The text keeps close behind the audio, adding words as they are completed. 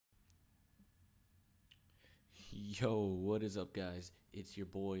Yo, what is up, guys? It's your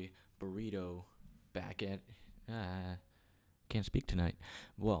boy Burrito back at. Can't speak tonight.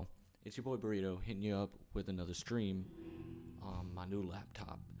 Well, it's your boy Burrito hitting you up with another stream on my new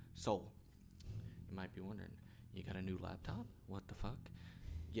laptop. So, you might be wondering, you got a new laptop? What the fuck?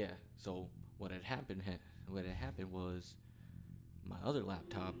 Yeah. So what had happened? What had happened was my other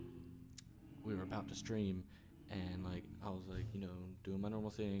laptop. We were about to stream, and I was doing my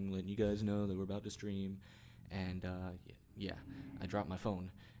normal thing, letting you guys know that we're about to stream, and yeah, I dropped my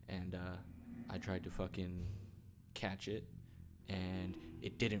phone, and I tried to fucking catch it, and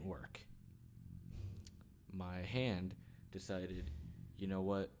it didn't work. My hand decided, you know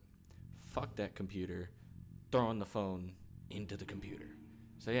what, fuck that computer, throwing the phone into the computer.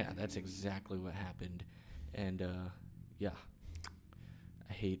 So yeah, that's exactly what happened, and yeah.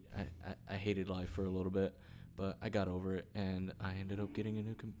 I hated life for a little bit, but I got over it, and I ended up getting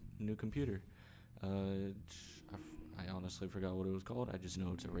a new computer. I honestly forgot what it was called. I just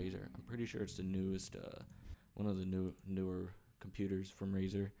know it's a Razer. I'm pretty sure it's the newest, one of the newer computers from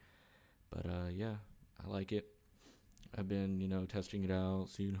Razer. But yeah, I like it. I've been, testing it out,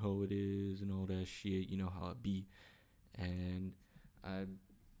 seeing how it is and all that shit. You know how it be, and I,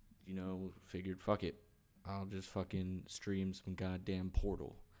 figured fuck it. I'll just fucking stream some goddamn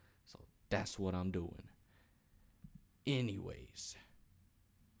Portal. So that's what I'm doing. Anyways,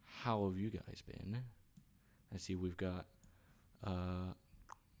 how have you guys been? I see we've got, hold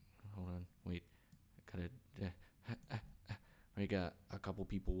on, wait, we got a couple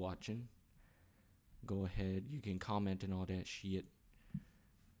people watching. Go ahead, you can comment and all that shit.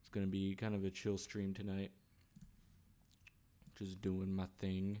 It's gonna be kind of a chill stream tonight. Just doing my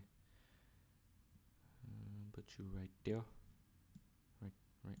thing. Put you right there.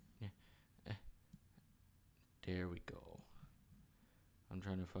 Right, yeah. There we go. I'm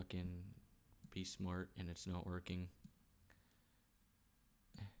trying to fucking be smart and it's not working.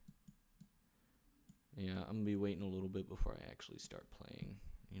 Yeah, I'm gonna be waiting a little bit before I actually start playing,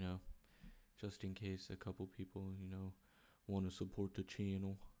 just in case a couple people, want to support the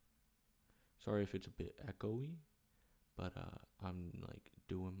channel. Sorry if it's a bit echoey, but I'm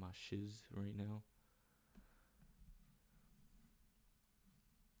doing my shiz right now.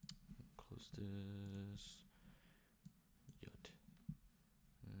 Close this. Yut.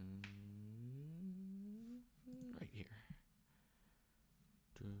 Right here.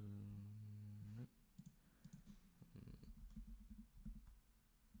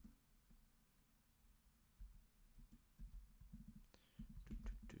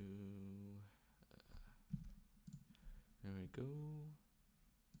 There we go.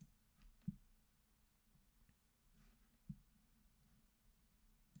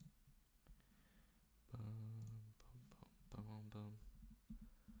 Bum.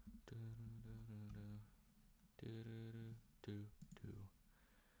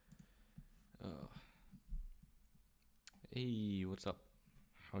 Hey, what's up?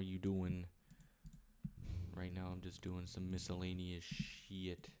 How you doing? Right now I'm just doing some miscellaneous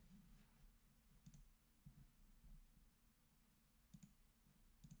shit.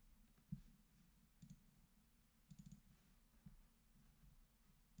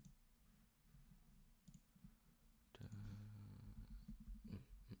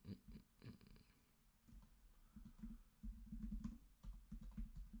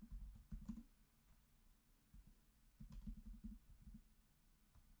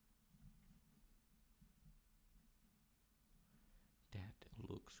 That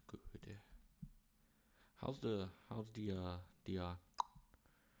looks good.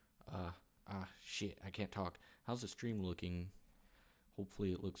 Shit, I can't talk. How's the stream looking?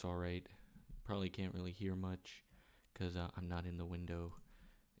 Hopefully it looks alright. Probably can't really hear much, cause I'm not in the window,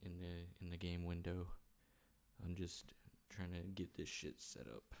 in the game window. I'm just trying to get this shit set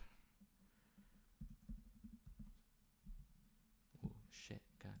up. Oh shit,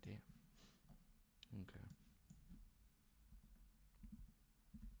 goddamn. Okay.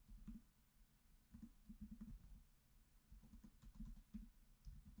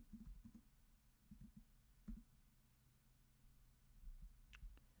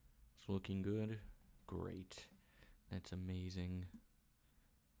 It's looking good. Great. That's amazing.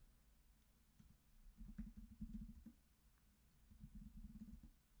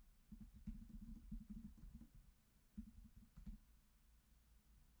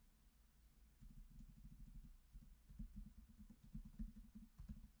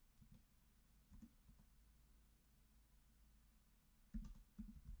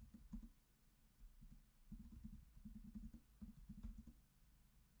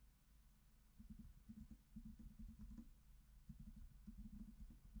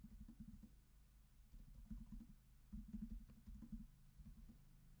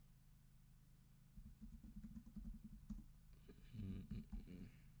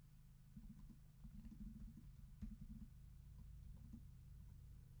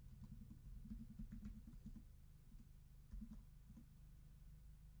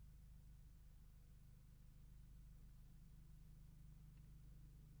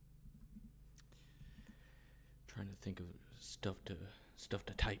 trying to think of stuff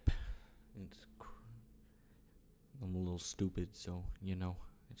to type. I'm a little stupid, so you know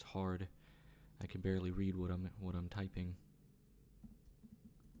it's hard. I can barely read what I'm typing.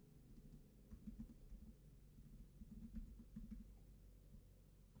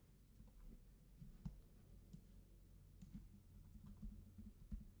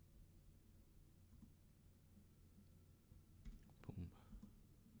 Boom.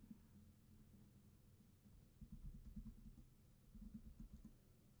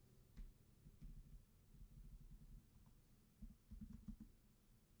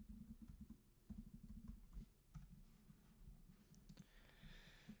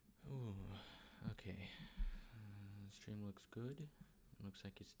 Ooh, okay. Stream looks good. It looks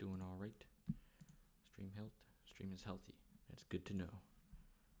like it's doing all right. Stream is healthy. That's good to know.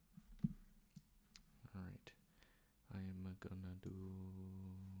 All right. I am gonna do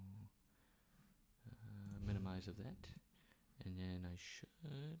minimize of that, and then I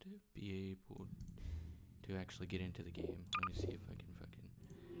should be able to actually get into the game. Let me see if I can fucking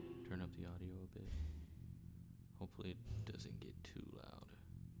turn up the audio a bit. Hopefully it doesn't get too loud.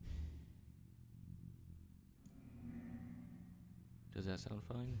 Does that sound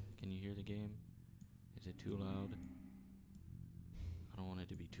fine? Can you hear the game? Is it too loud? I don't want it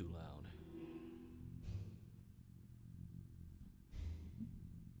to be too loud.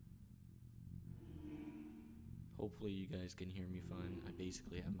 Hopefully you guys can hear me fine. I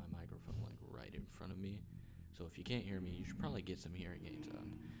basically have my microphone like right in front of me. So if you can't hear me, you should probably get some hearing aids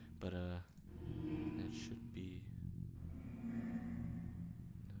on. But that should be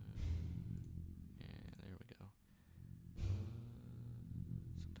yeah, there we go.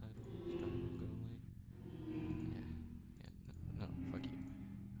 Subtitles, dialogue only. Yeah, no, fuck you.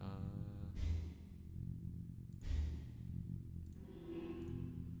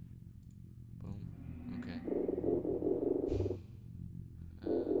 Boom. Okay.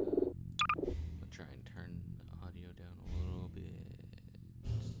 I'll try and turn the audio down a little bit.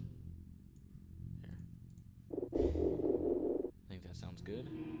 There. I think that sounds good.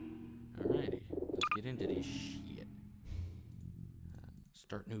 Alrighty, let's get into this shit.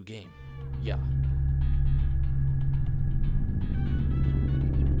 Start new game. Yeah.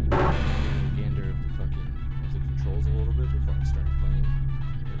 Gander of the controls a little bit before I started playing.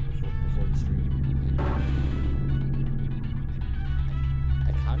 Before the stream. I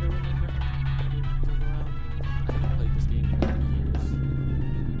kind of remember I haven't played this game in like years.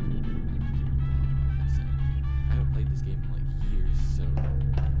 I haven't played this game in like years, so.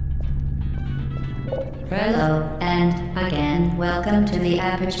 Hello, and again, welcome to the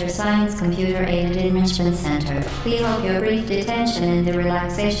Aperture Science Computer Aided Enrichment Center. We hope your brief detention in the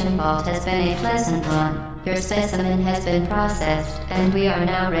relaxation vault has been a pleasant one. Your specimen has been processed, and we are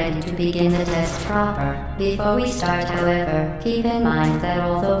now ready to begin the test proper. Before we start, however, keep in mind that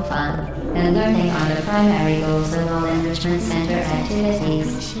although fun and learning are the primary goals of all Enrichment Center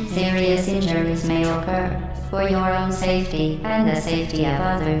activities, serious injuries may occur. For your own safety and the safety of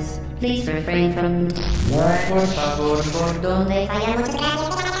others, please refrain from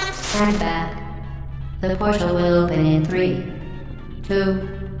stand back. The portal will open in 3, 2,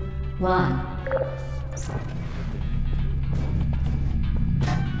 1.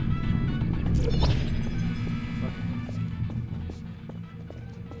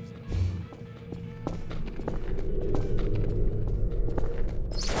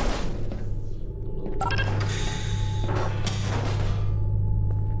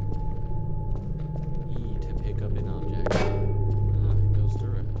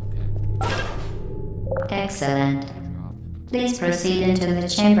 Excellent. Please proceed into the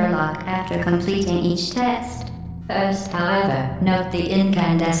chamber lock after completing each test. First, however, note the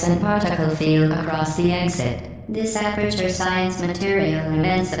incandescent particle field across the exit. This Aperture Science material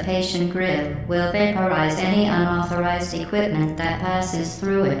emancipation grill will vaporize any unauthorized equipment that passes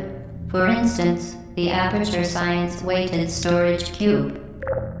through it. For instance, the Aperture Science weighted storage cube.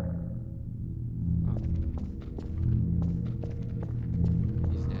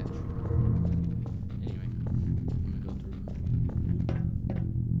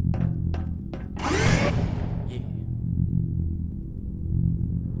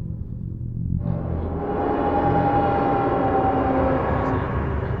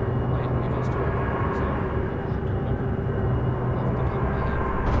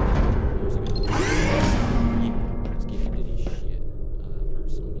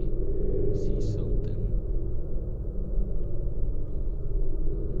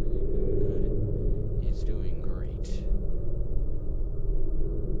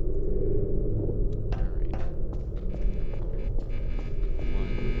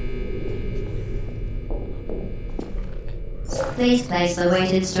 Please place the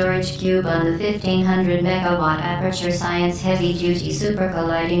weighted storage cube on the 1500 megawatt Aperture Science Heavy Duty Super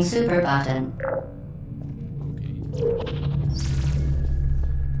Colliding Super button.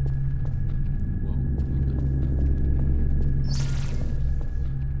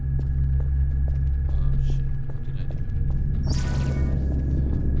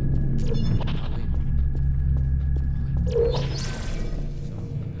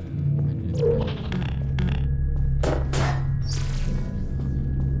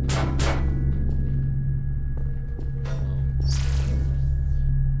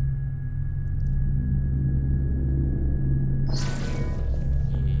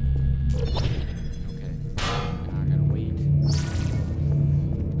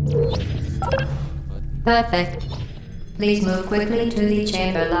 Perfect. Please move quickly to the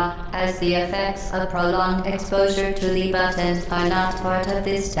chamber lock, as the effects of prolonged exposure to the button are not part of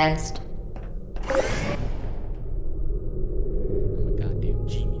this test. I'm a goddamn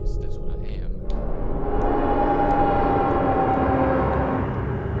genius, that's what I am.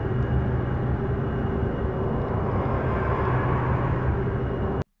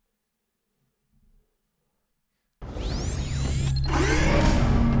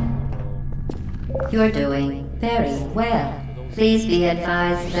 You're doing very well. Please be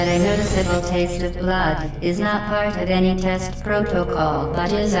advised that a noticeable taste of blood is not part of any test protocol,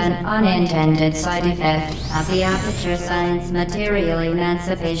 but is an unintended side effect of the Aperture Science Material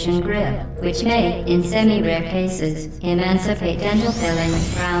Emancipation Grip, which may, in semi-rare cases, emancipate dental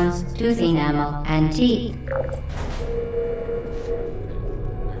fillings, crowns, tooth enamel, and teeth.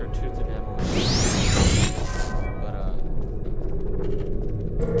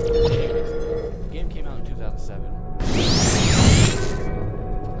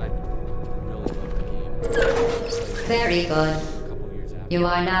 Very good. You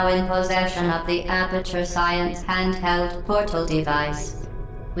are now in possession of the Aperture Science handheld portal device.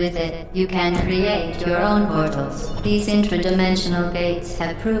 With it, you can create your own portals. These intradimensional gates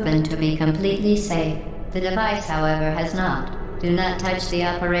have proven to be completely safe. The device, however, has not. Do not touch the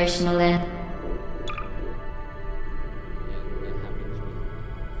operational end.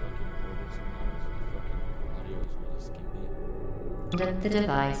 Of the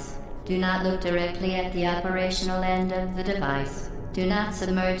device. Do not look directly at the operational end of the device. Do not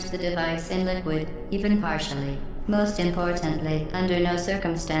submerge the device in liquid, even partially. Most importantly, under no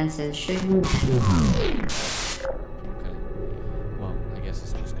circumstances should you... Okay. Well, I guess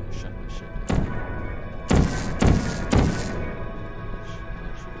it's just gonna shut my shit down.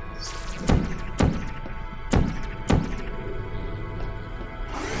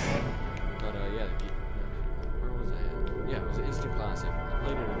 But, yeah, where was I at? Yeah, it was an instant classic. I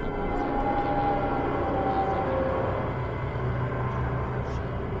played it a couple years after it came out.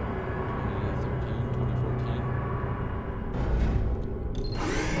 2013, 2014.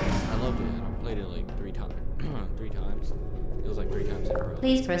 I loved it. I played it like three times. It was like 3 times in a row.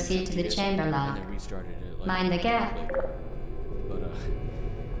 Please proceed to the chamber lock. And then restarted it. Like, Mind the gap. But,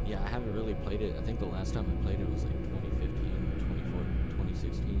 yeah, I haven't really played it. I think the last time I played it was like 2015,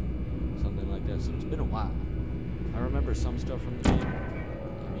 2016, something like that. So it's been a while. I remember some stuff from the game.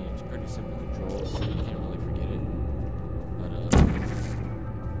 I mean, it's pretty simple controls, so you can't really forget it. But,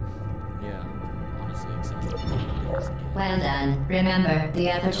 yeah, honestly excited to play this again. Well done. Remember, the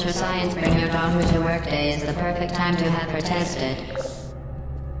Aperture Science Bring Your Daughter to Work Day is the perfect time to have her tested.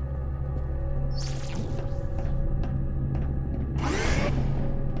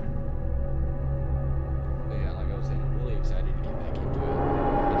 But yeah, like I was saying, I'm really excited to get back into it.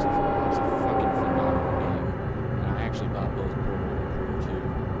 It's a fucking phenomenal game. And I actually bought both Portal and Portal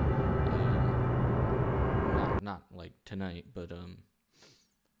 2. Not like tonight, but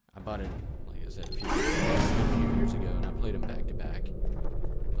I bought it, like I said, a few years ago, and I played them back to back.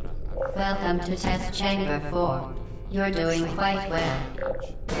 But Welcome to Test Chamber 4. You're doing quite well.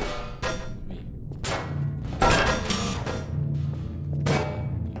 Me.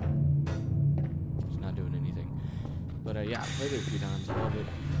 It's not doing anything. But yeah, I played it a few times. I love it.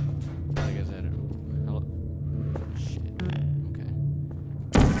 Like I said, shit. Okay.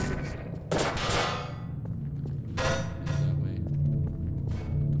 That way. What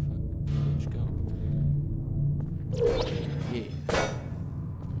the fuck? Where'd you go? Yeah.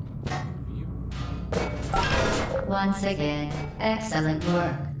 View. Once again, excellent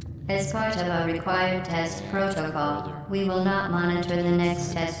work. As part of our required test protocol, we will not monitor the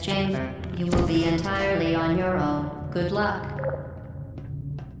next test chamber. You will be entirely on your own. Good luck.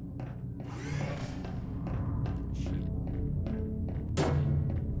 Shit.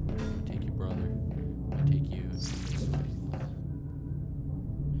 Take your brother. I take you.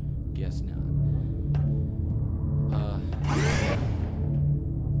 Guess not. Yeah.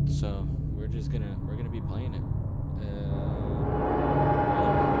 So we're gonna be playing it.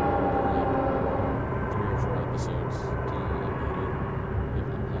 Like 3 or 4 episodes till I beat it. If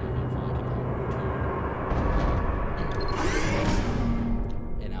I can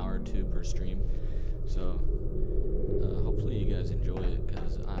have an hour or two per stream. So hopefully you guys enjoy it,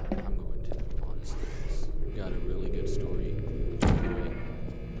 because I'm going to, honestly. It's got a really good story.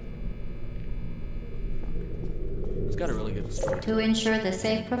 It's got a really good story. To ensure the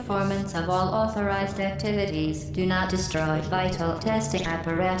safe performance of all authorized activities, do not destroy vital testing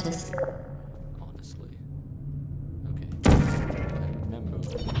apparatus. Honestly. Okay. Remember, go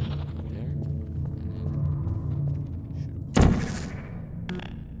there, and then shoot.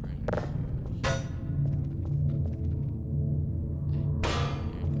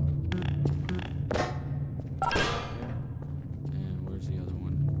 And where's the other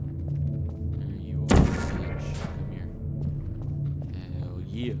one? There you are, bitch. Come here. Hell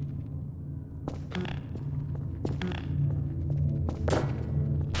yeah.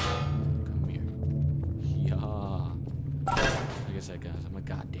 Come here. Yeah. Like I said, guys, I'm a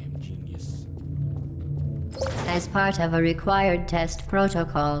goddamn genius. As part of a required test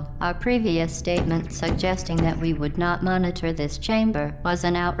protocol, our previous statement suggesting that we would not monitor this chamber was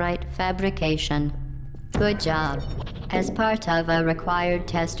an outright fabrication. Good job. As part of a required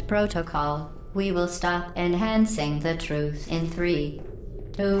test protocol, we will stop enhancing the truth in 3,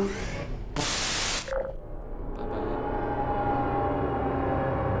 2,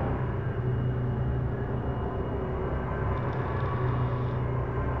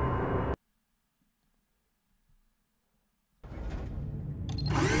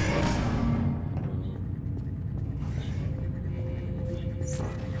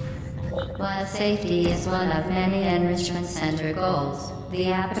 While safety is one of many enrichment center goals,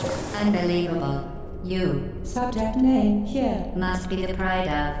 the unbelievable. You Subject name here. must be the pride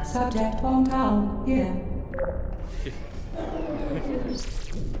of. Subject hometown here.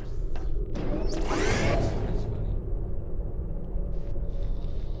 That's funny.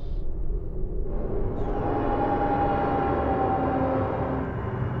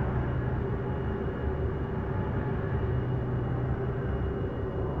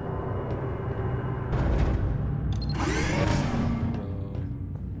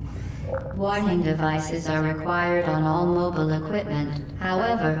 Warning devices are required on all mobile equipment.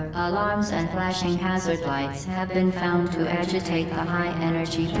 However, alarms and flashing hazard lights have been found to agitate the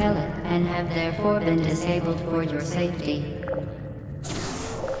high-energy pellet and have therefore been disabled for your safety.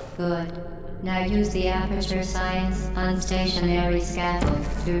 Good. Now use the aperture science unstationary scaffold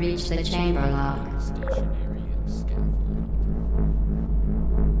to reach the chamber lock. Stationary scaffold.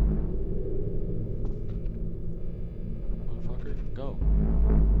 Motherfucker, go.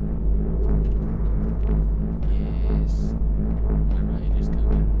 Yes. My ride is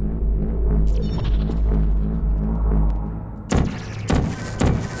coming.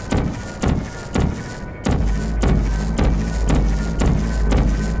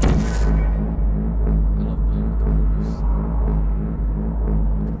 I love playing with the movies.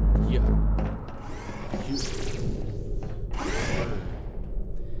 Yeah.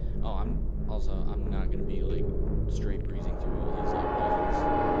 Oh, I'm not gonna be like straight breezing through all these like puzzles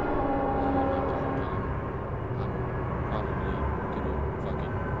like the whole time. I'm probably gonna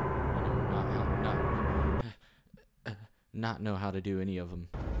fucking not know how to do any of them,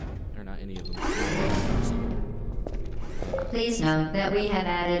 or not any of them. So, Please note that we have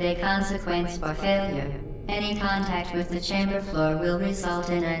added a consequence for failure. Any contact with the chamber floor will result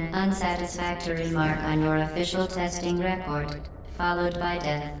in an unsatisfactory mark on your official testing record, followed by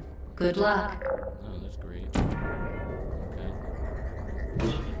death. Good luck. oh, that's great. Okay.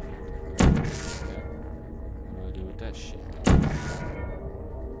 What do I do with that shit?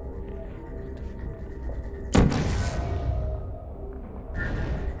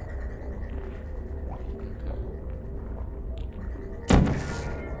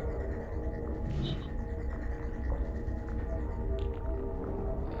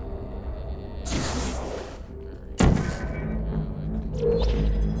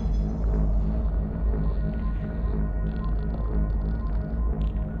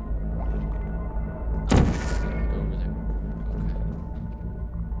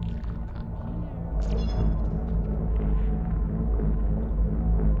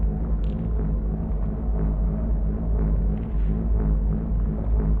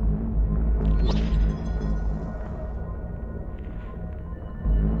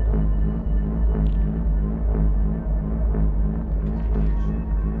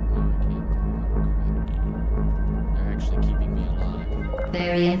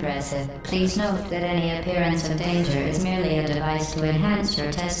 Very impressive. aggressive. Please note that any appearance of danger is merely a device to enhance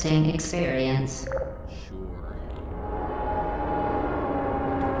your testing experience. Sure. I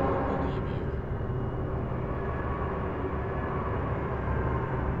don't believe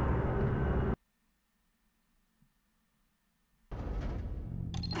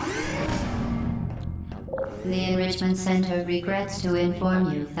you. The Enrichment Center regrets to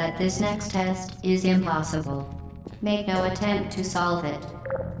inform you that this next test is impossible. Make no attempt to solve it.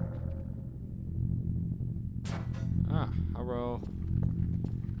 Ah, hello.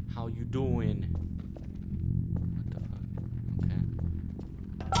 How you doing? What the fuck? Okay.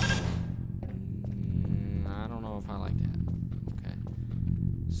 I don't know if I like that. Okay.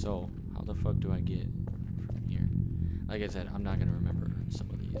 So, how the fuck do I get from here? Like I said, I'm not gonna remember some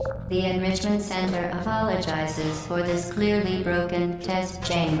of these. The Enrichment Center apologizes for this clearly broken test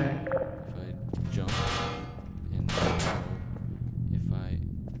chamber. If I jump and if I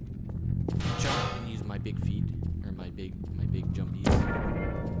jump and use my big feet or my big jumpies, do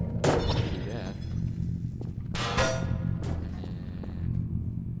that,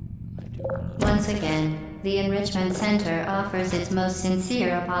 and I do a little. Once again, the Enrichment Center offers its most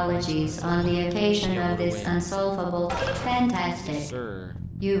sincere apologies on the occasion of this unsolvable, fantastic. Sir,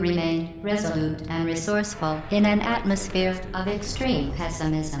 You remain resolute and resourceful in an atmosphere of extreme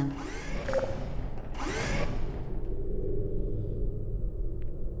pessimism.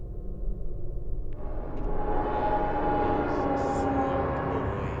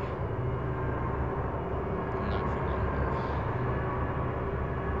 I'm not for long.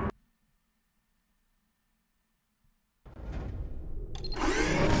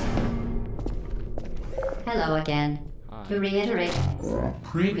 Hello again. Hi. To reiterate,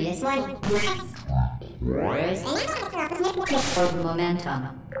 previous one. Where's momentum?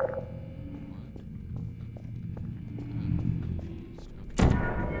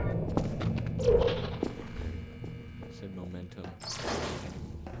 Said momentum.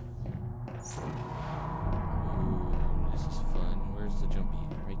 Ooh, this is fun. Where's the jumpy?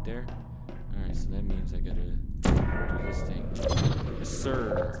 Right there? Alright, so that means I gotta do this thing. Yes,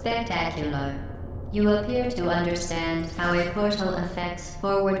 sir. Spectacular. You appear to understand how a portal affects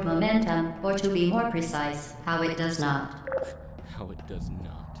forward momentum, or to be more precise, how it does not. How it does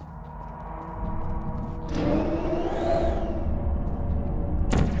not.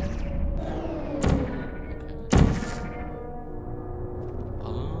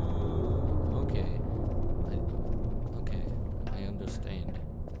 Okay. Okay. I understand.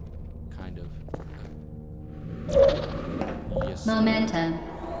 Kind of. Yes. Momentum,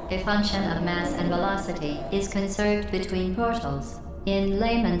 a function of mass and velocity, is conserved between portals. In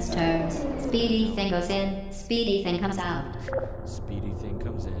layman's terms, speedy thing goes in, speedy thing comes out. Speedy thing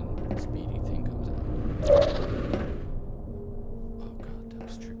comes in, speedy thing comes out. Oh god, that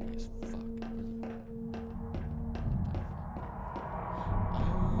was tricky as fuck.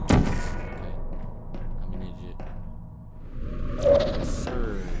 Oh, okay. I'm an idiot. Yes,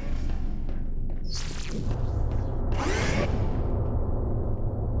 sir.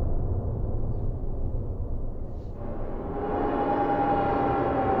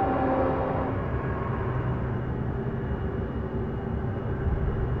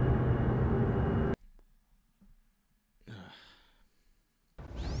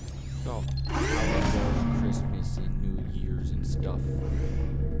 So, how was Christmas and New Year's and stuff?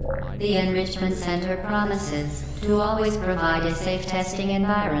 The Enrichment Center promises to always provide a safe testing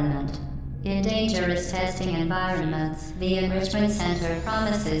environment. In dangerous testing environments, the Enrichment Center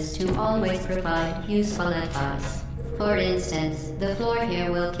promises to always provide useful advice. For instance, the floor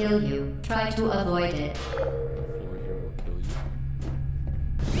here will kill you. Try to avoid it. The floor here will kill you.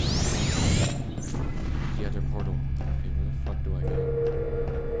 The other portal. Okay, where the fuck do I go?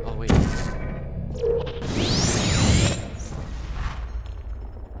 Oh, wait.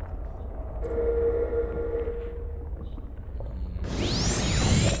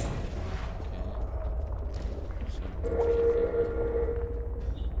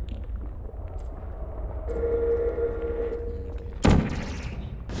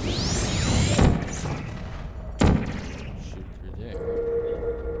 Shoot through there.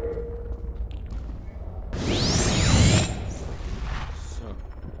 So, oh,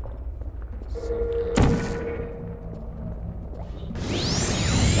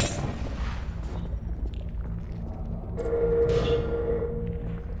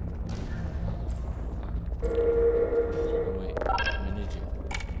 wait, I'm an idiot.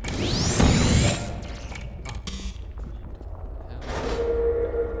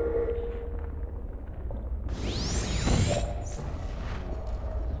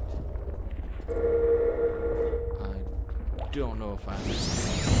 I don't know if I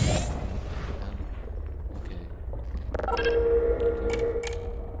understand.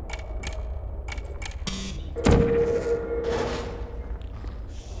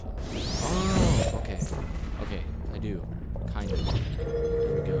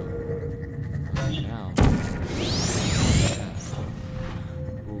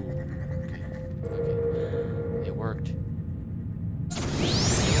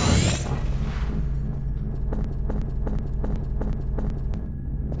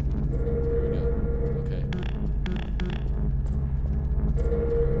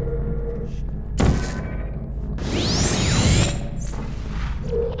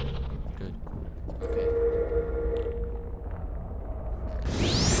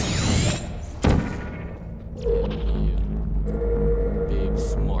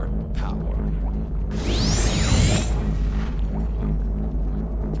 Smart power.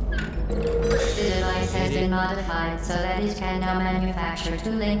 The device has been modified so that it can now manufacture 2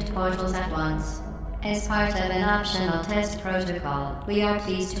 linked portals at once. As part of an optional test protocol, we are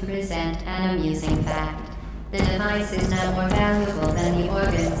pleased to present an amusing fact. The device is now more valuable than the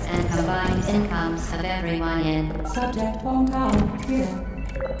organs and combined incomes of everyone in. Subject hometown here.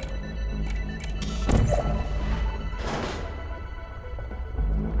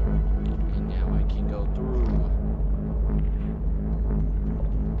 And now I can go through.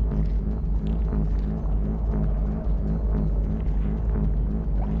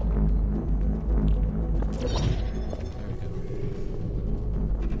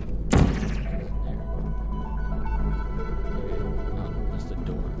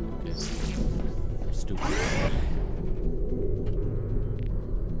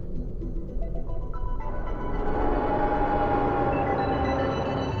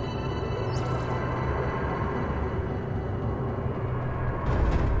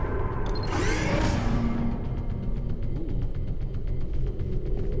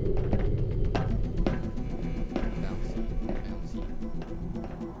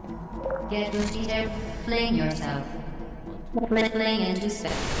 Get Goodie to fling yourself. Fling into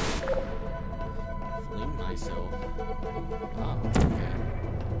space. Fling myself. Oh, okay.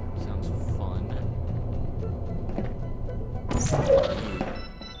 Sounds fun.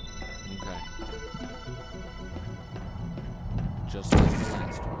 Okay. Just like the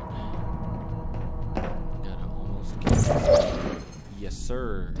last one. Gotta almost get this. Yes,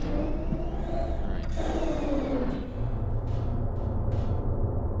 sir. Alright.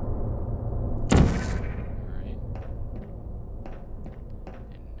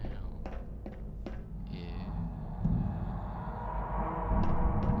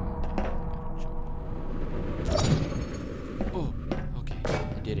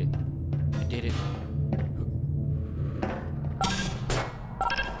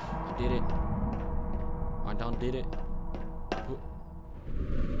 Did it.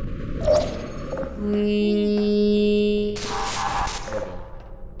 We...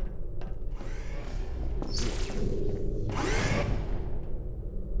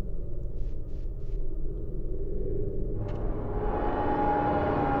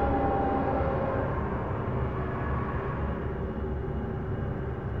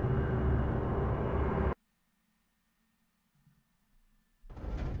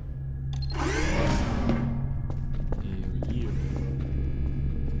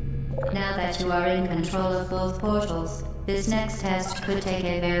 Now that you are in control of both portals, this next test could take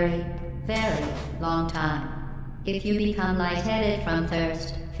a very, very long time. If you become lightheaded from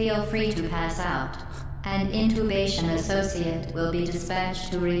thirst, feel free to pass out. An intubation associate will be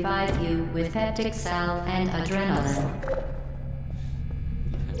dispatched to revive you with peptic salve and adrenaline.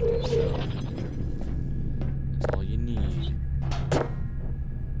 That's all you need.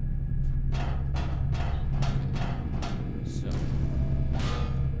 So.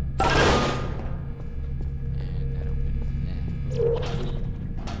 And that opens that.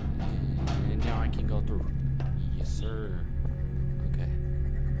 And now I can go through. Yes, sir. Okay.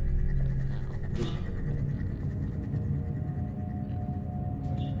 Now.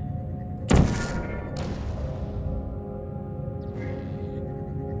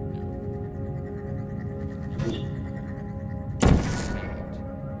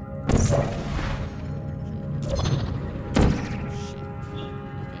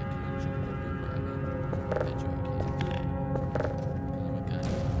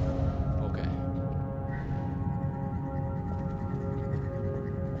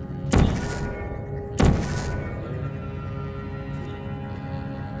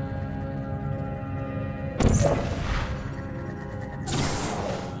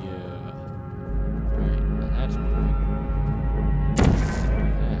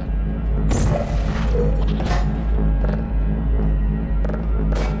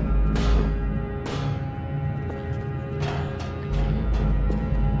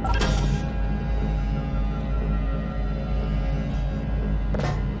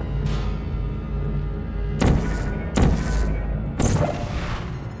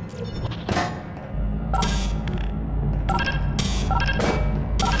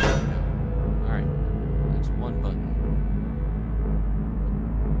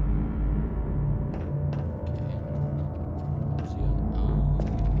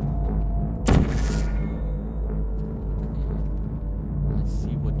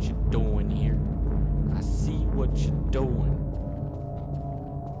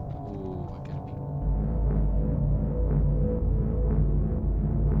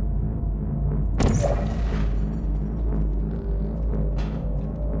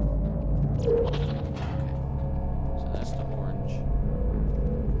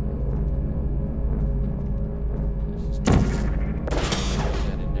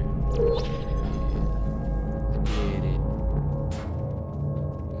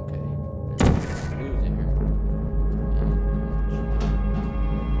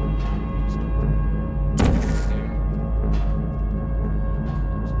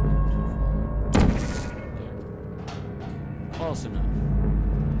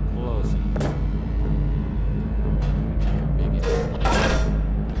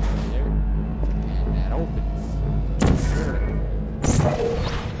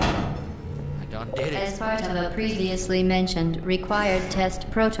 of a previously mentioned required test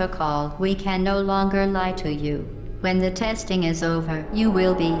protocol, we can no longer lie to you. When the testing is over, you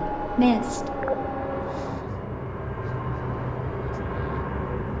will be missed.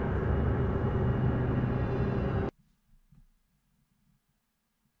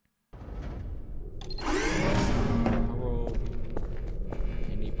 Hello.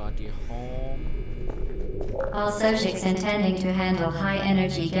 Anybody home? All subjects intending to handle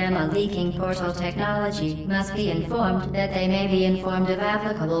high-energy gamma-leaking portal technology must be informed that they may be informed of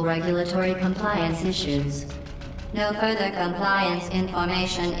applicable regulatory compliance issues. No further compliance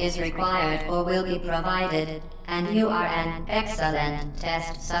information is required or will be provided, and you are an excellent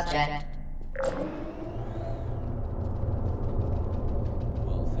test subject.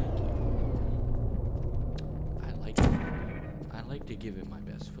 Well, thank you. I like to give it my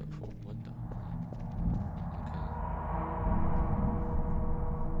best foot forward. What the?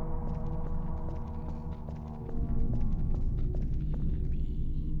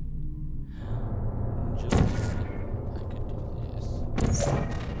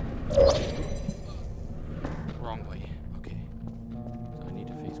 Wrong way. Okay. So I need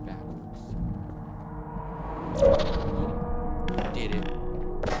to face backwards. Did it.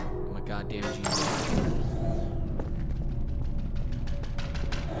 I'm a goddamn genius.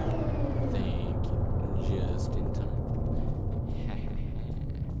 Thank you. Just in time.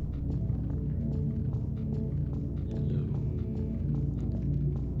 Hello.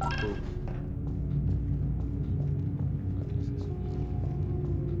 Oh.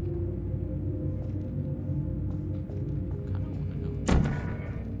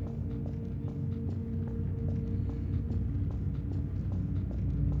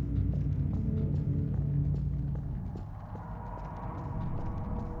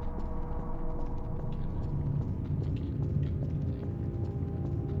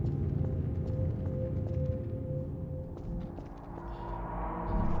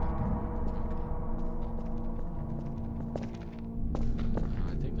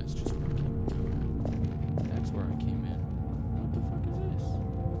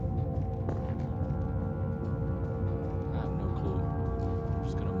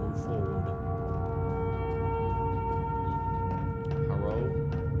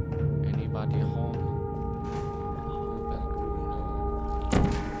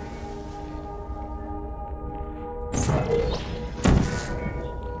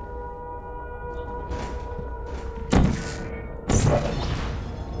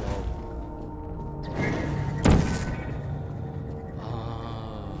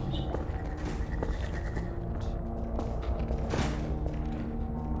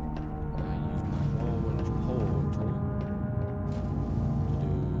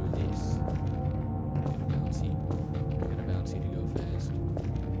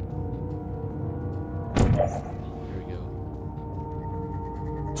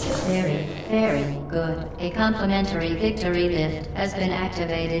 Very good. A complimentary victory lift has been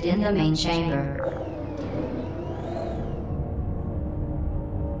activated in the main chamber.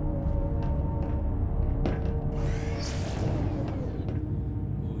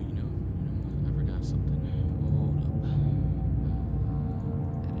 I forgot something. Hold up.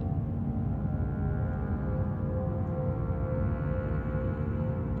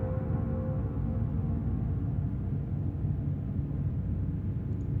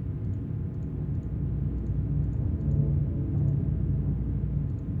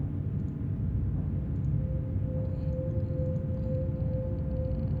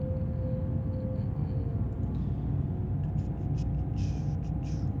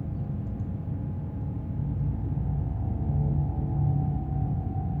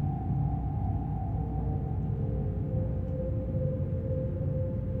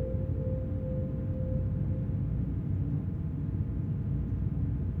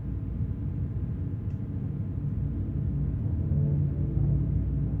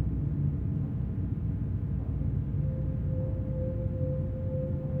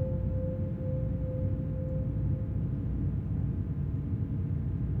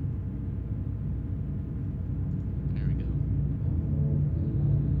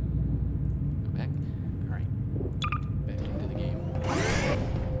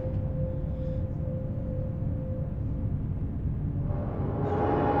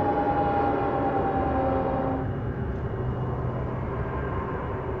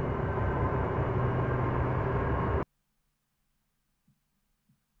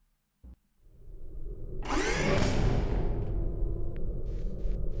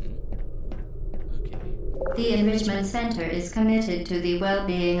 The Enrichment Center is committed to the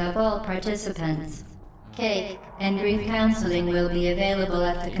well-being of all participants. Cake and grief counseling will be available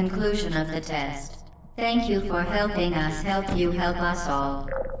at the conclusion of the test. Thank you for helping us help you help us all.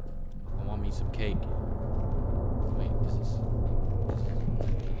 I want me some cake. Wait, this is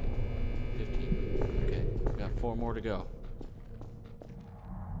 15. Okay, we've got 4 more to go.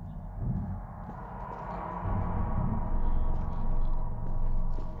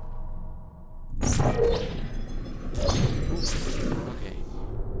 Okay.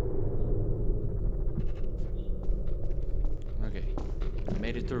 Okay. I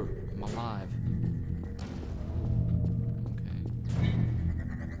made it through. I'm alive.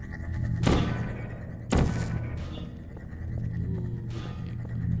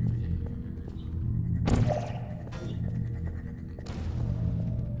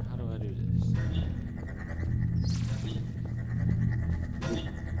 How do I do this?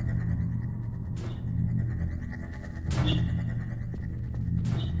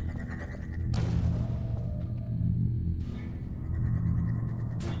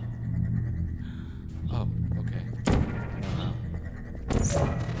 Oh, okay.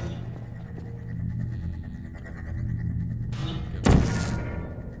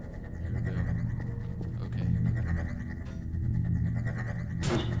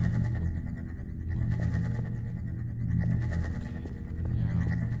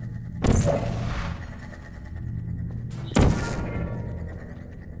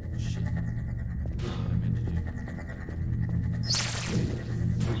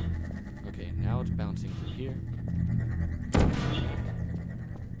 Okay, now it's bouncing through here.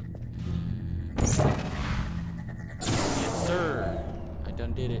 Yes, sir! I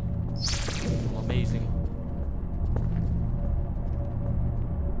done did it. I'm amazing.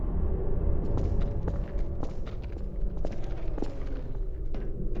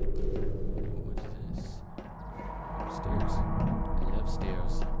 What's this? Upstairs. I love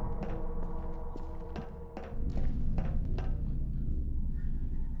stairs.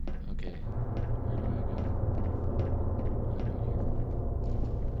 Okay, where do I go? I go here. What?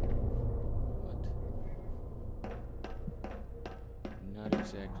 Not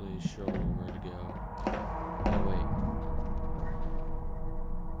exactly sure where to go. Oh wait.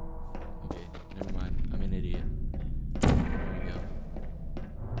 Okay, never mind. I'm an idiot. There we go.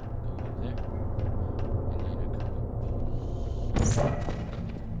 Go over there. And then I come up.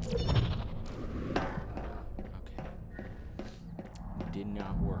 Okay. Did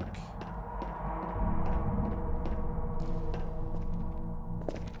not work.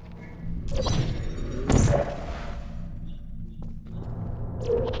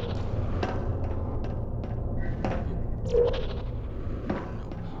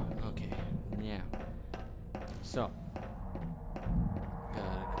 Nope. Okay. Now. So.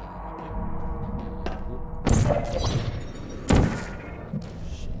 Gotta come up here. Whoop.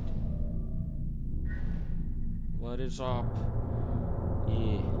 Shit. What is up?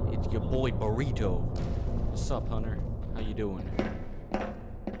 Yeah, it's your boy Burrito. What's up, Hunter? How you doing? Alright,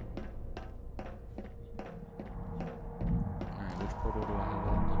 which portal do I have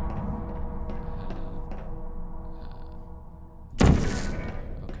up there?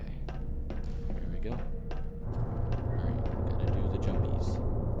 Okay. There we go. Alright, gotta do the jumpies.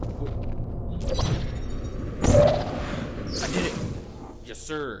 Whoop. I did it! Yes,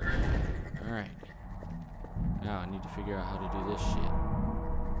 sir! Alright. Now I need to figure out how to do this shit.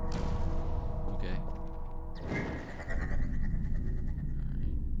 Okay. Alright.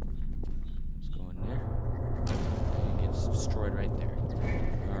 Let's go in there. And it gets destroyed right there.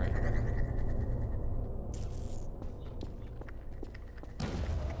 Alright.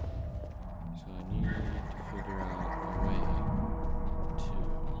 So I need to figure out a way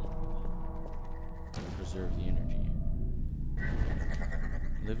to preserve the energy.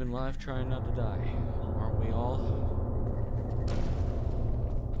 Living life, trying not to die. Aren't we all?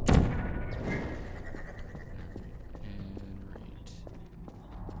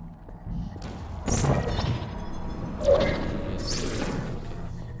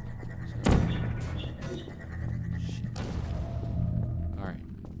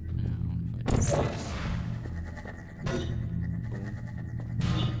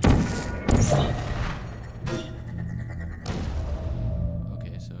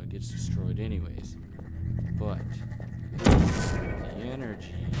 Destroyed anyways, but the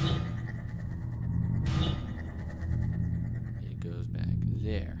energy, it goes back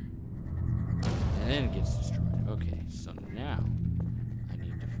there and then it gets destroyed. Okay, so now I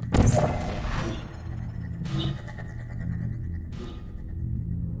need to fucking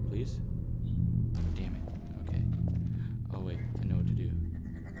please, damn it. Okay, oh wait, I know what to do.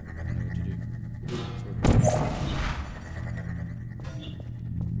 I know what to do.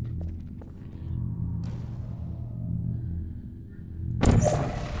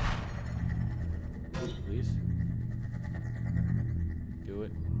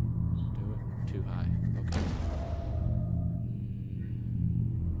 too high. Okay.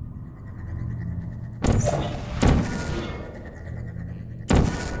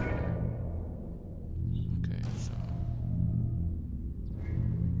 Okay, so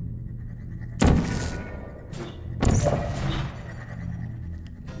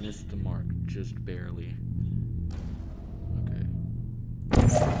missed the mark just barely. Okay.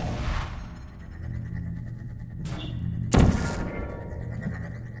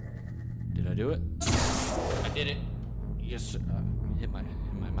 Did I do it? I did it. Yes, sir. Hit my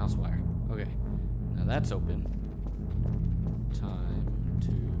mouse wire. Okay. Now that's open. Time to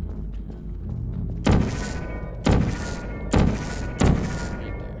do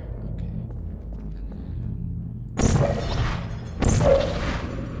right there. Okay. And then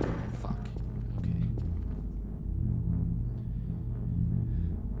fuck. Okay.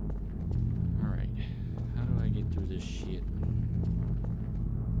 Alright. How do I get through this shit?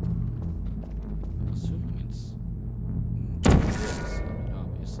 I'm assuming it's this, I mean,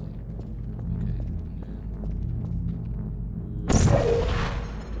 obviously. Okay.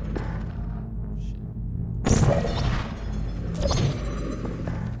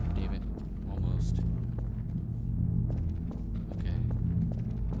 Damn it. Almost. Okay.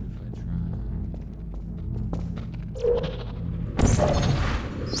 What if I try?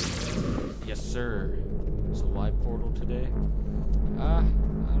 Yes, sir. So why Portal today? I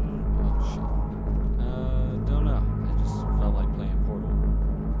don't know. Oh, shit. Don't know. I just felt like playing Portal.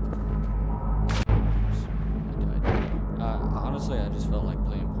 Oops. I died. Honestly, I just felt like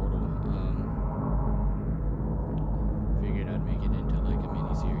playing Portal. Figured I'd make it into like a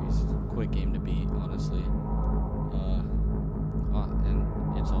mini-series. Quick game to beat, honestly.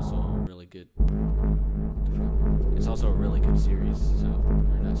 And it's also a really good. It's also a really good series. So,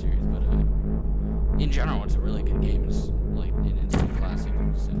 or not series, but in general, it's a really good game. It's like an instant classic,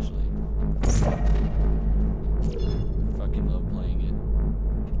 essentially. Fucking love playing it.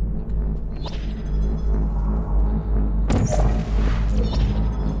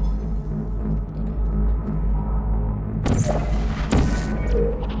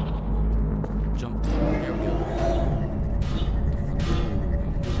 Jump. There we go.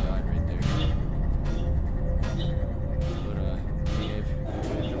 Died right there. But hey, if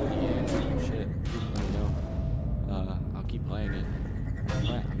shit, let me know. I'll keep playing it. I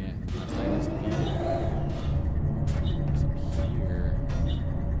mean, my plan is to beat it. It's up here.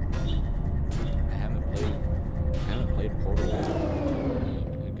 I haven't played Portal in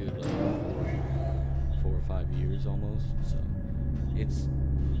a good like 4 or 5 years almost. So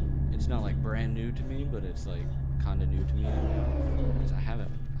it's not like brand new to me, but it's like kind of new to me because I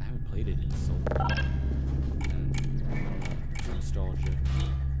haven't played it in so long. And nostalgia.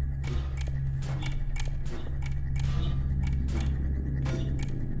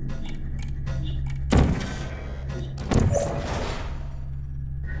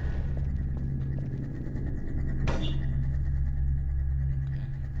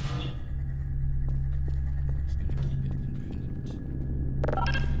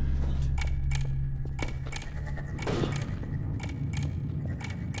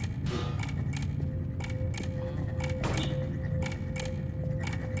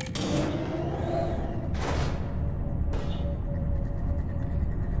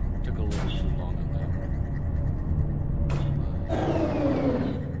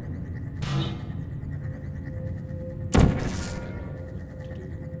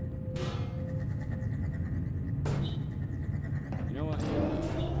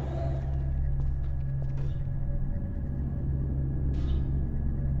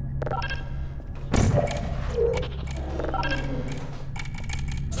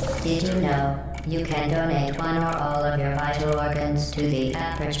 Did you know you can donate one or all of your vital organs to the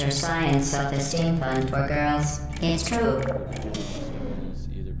Aperture Science Self-Esteem Fund for Girls? It's true.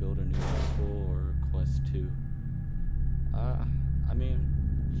 Either build a new rifle or Quest 2. I mean,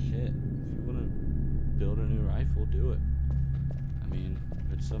 shit. If you want to build a new rifle, do it. I mean,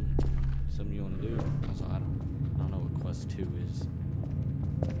 if it's something you want to do. Also, I don't know what Quest 2 is. Is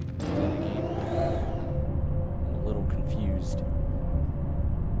that a game? I'm a little confused.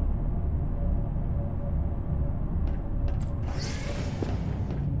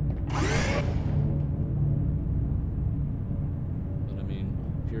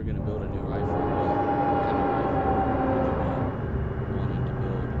 If you're gonna build a new rifle, what kind of rifle would you be wanting to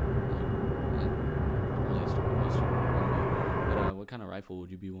build? Like, at least a question. But what kind of rifle would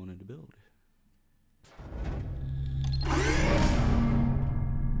you be wanting to build?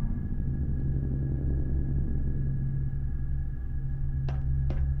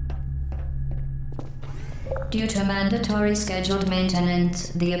 Due to mandatory scheduled maintenance,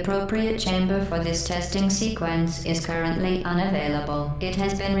 the appropriate chamber for this testing sequence is currently unavailable. It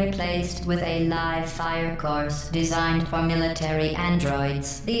has been replaced with a live fire course designed for military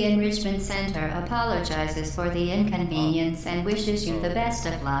androids. The Enrichment Center apologizes for the inconvenience and wishes you the best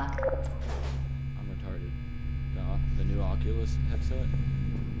of luck. I'm retarded. The new Oculus headset?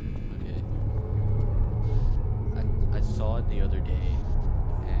 Okay. I saw it the other day,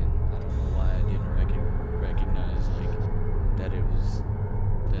 and I don't know why I didn't recognize like that it was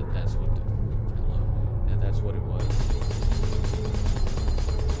that's what that's what it was.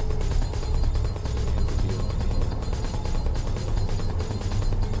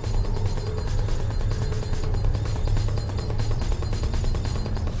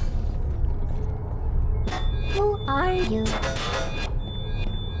 Who are you?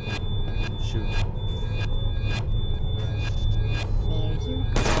 Shoot. There you go.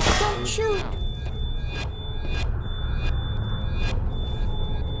 Don't shoot!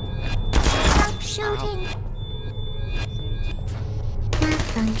 Stop shooting! Not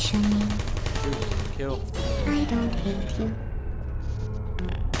functioning. Shoot. Kill. I don't hate you.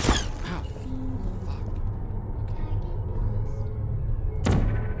 Ow. Fuck.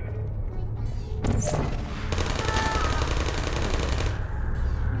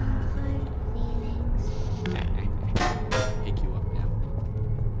 Pick you up now.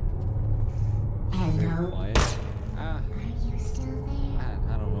 Very Hello. quiet. Are you still there?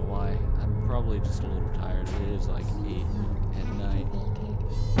 I don't know why. I'm probably just a little tired. It is like 8 at night.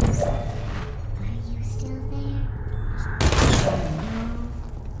 Are you still there?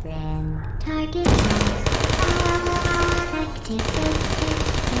 Then target lost. Activate.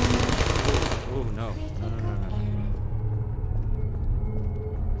 Oh no. No.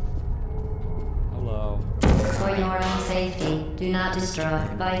 Hello. For your own safety, do not destroy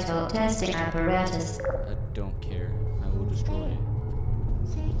vital testing apparatus. I don't care. I will destroy it.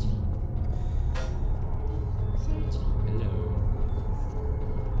 Searching. Hello.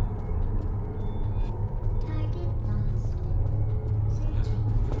 Target lost. Searching.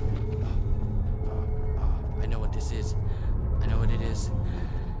 I know what this is. I know what it is.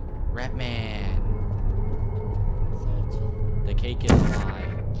 Ratman. Searching. The cake is a lie.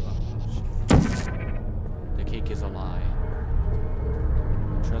 The cake is a lie.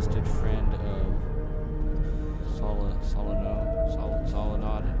 Trusted friend of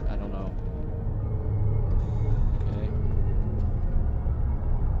Solinod. I don't know. Okay.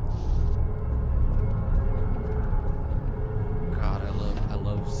 God, I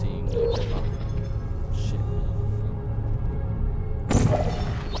love seeing like, shit. Okay.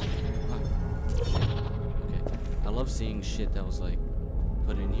 I love seeing shit that was like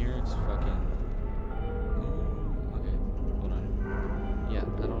put in here. It's fucking. Okay, hold on. Yeah,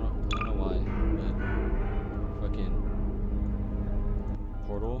 I don't know why, but fucking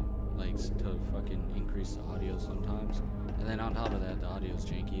Portal likes to fucking increase the audio sometimes, and then on top of that, the audio's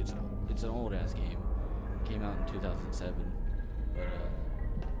janky. It's an old ass game. Came out in 2007,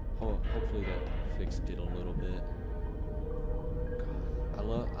 but hopefully that fixed it a little bit.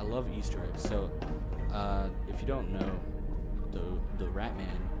 God, I love Easter eggs. So, if you don't know, the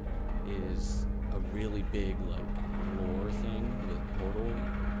Ratman is a really big like lore thing with Portal,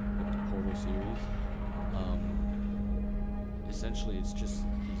 with the Portal series. Essentially, it's just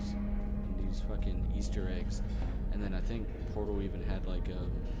these fucking Easter eggs, and then I think Portal even had like a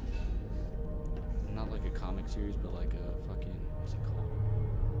not like a comic series, but like a fucking what's it called?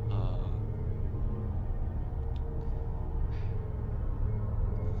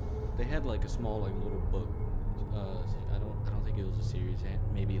 They had like a small like little book. I don't think it was a series. It had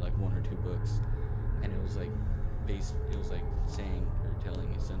maybe like 1 or 2 books, and it was like it was like saying or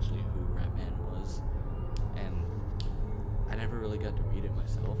telling essentially who Ratman was, and I never really got to read it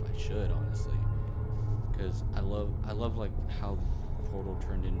myself. I should, honestly, because I love like how Portal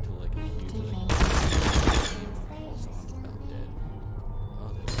turned into like a huge like song about dead.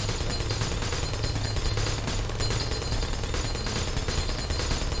 Oh,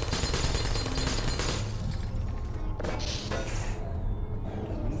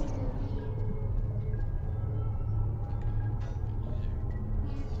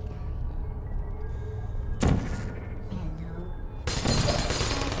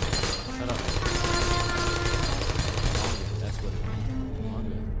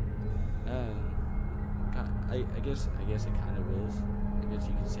 I guess it kind of is. I guess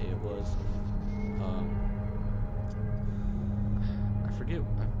you could say it was. I forget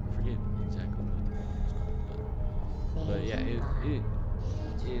exactly what it's called, but yeah,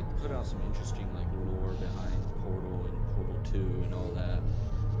 it put out some interesting like lore behind Portal and Portal 2 and all that.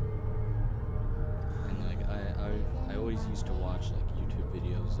 And like I I always used to watch like YouTube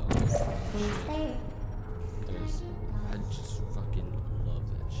videos on this Who's there? because I just fucking love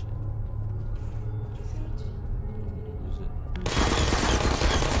that shit. Use it.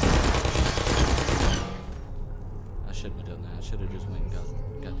 I shouldn't have done that. I should have just went and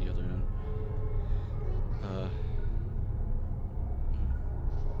got the other end.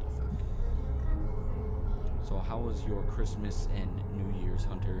 So how was your Christmas and New Year's,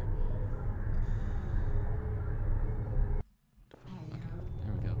 Hunter?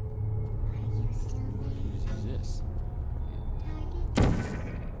 There we go. Are you still there? Who's this?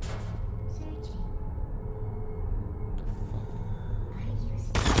 Searching. The fuck? Are you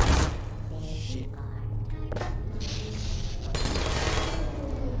still there? There Shit. you are.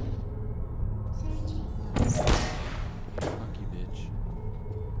 Searching. Fuck you, bitch.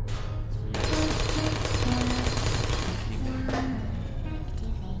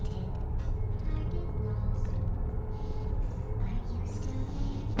 Activated. Are you still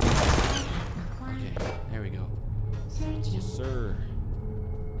there? Okay, Acquired. there we go. Searching. Yes, sir.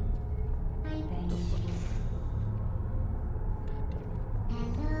 The Vibrating. fuck?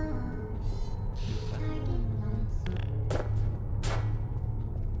 Hello. Target lost.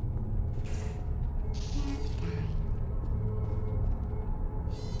 Nap time.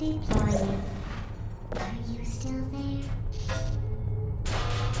 Deploying. Are you still there?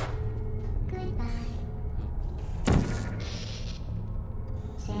 Goodbye.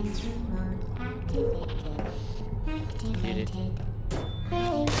 Sentry mode activated. Activated.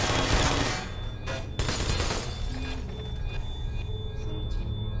 Hey.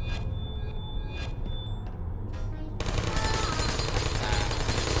 Searching.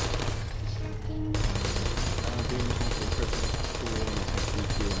 Shutting down. Doing something Christmas cool and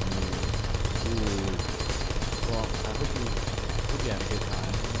CQ on New Year's. Ooh. Well, I hope you had a good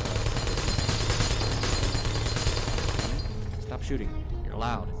time. Stop shooting. You're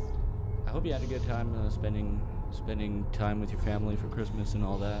loud. I hope you had a good time spending time with your family for Christmas and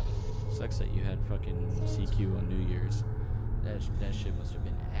all that. Sucks that you had fucking CQ on New Year's. That shit must have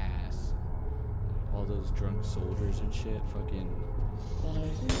been ass. All those drunk soldiers and shit fucking There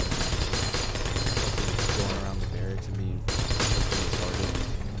you going around the barracks and being fucking retarded.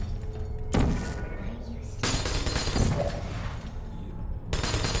 are. You still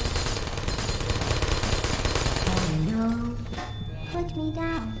Oh no. Put me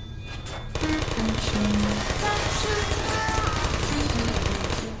down. Malfunction.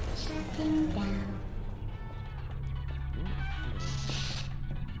 Shutting down.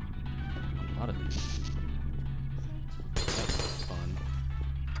 A lot of these. That's fun.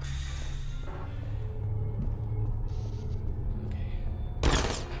 Okay.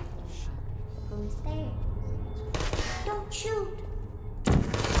 Shit. Who's there? Don't shoot. Alright,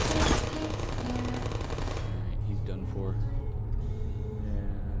 he's done for.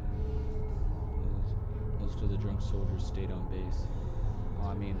 Most of the drunk soldiers stayed on base. Well,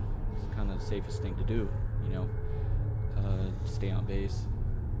 I mean, it's kind of the safest thing to do, you know? Stay on base.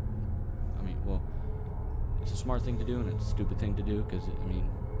 I mean, well, it's a smart thing to do and it's a stupid thing to do because, I mean,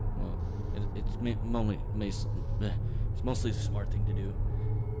 well, it's mostly the smart thing to do.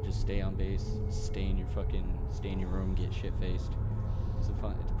 Just stay on base, stay in your room, get shit faced. It's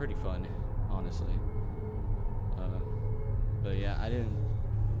pretty fun, honestly. But yeah,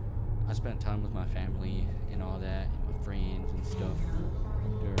 I spent time with my family and all that, and my friends and stuff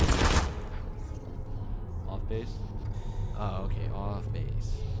during off base. Oh, okay, off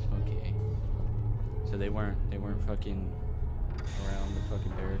base. Okay. So they weren't fucking around the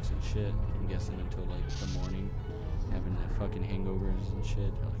fucking barracks and shit. I'm guessing until like the morning, having the fucking hangovers and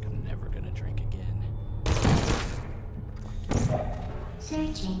shit. They're like, I'm never gonna drink again.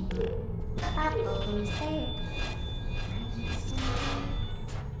 Searching. Who's there? Are you still there?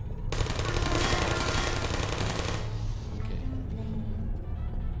 Okay.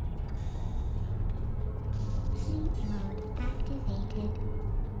 Sleep mode activated.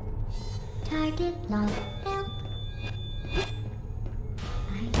 Target locked. Help.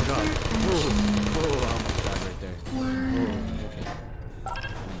 Oh god. Whoa, I almost died right there. Whoa, okay.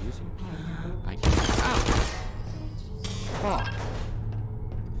 Can I use you? I can't. Ow! Fuck.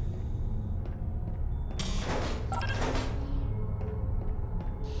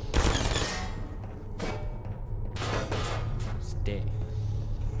 Stay.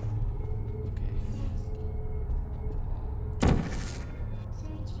 Okay.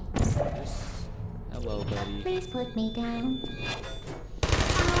 Just, hello, buddy. Please put me down.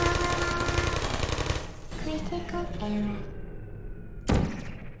 Critical error.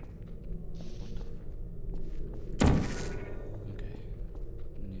 Okay.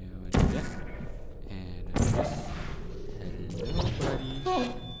 Now I do that. And I do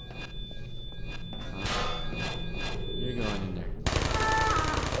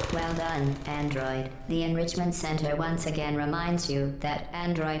done, Android. The Enrichment Center once again reminds you that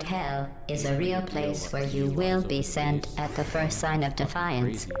Android Hell is a real place where you will be sent at the first sign of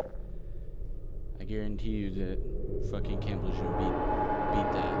defiance. Crazy. I guarantee you that fucking Camp Lejeune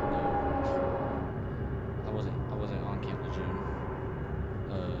beat that. No. I wasn't on Camp Lejeune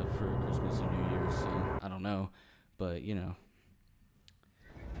for Christmas and New Year's, so I don't know. But you know,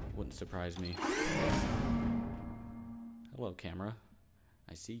 wouldn't surprise me. Hello, camera.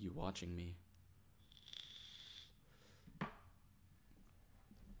 I see you watching me.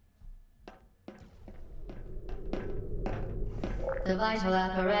 The vital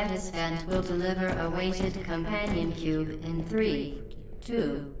apparatus vent will deliver a weighted companion cube in 3,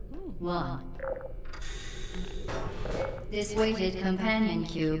 2, 1. This weighted companion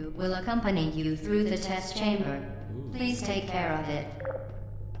cube will accompany you through the test chamber. Please take care of it.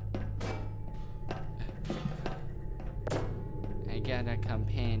 I got a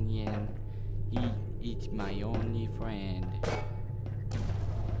companion. He's my only friend.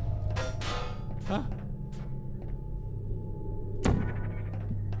 Huh?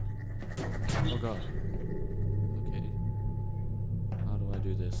 Oh god. Okay. How do I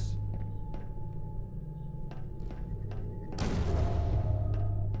do this?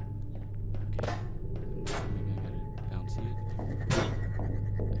 Okay. I'm assuming I gotta bounce it.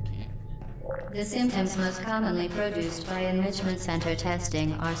 I can't. The symptoms most commonly produced by Enrichment Center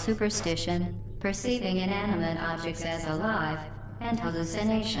testing are superstition, perceiving inanimate objects as alive, and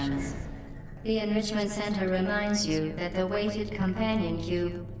hallucinations. The Enrichment Center reminds you that the weighted companion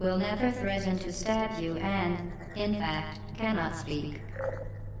cube will never threaten to stab you and, in fact, cannot speak.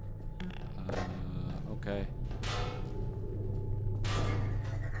 Okay.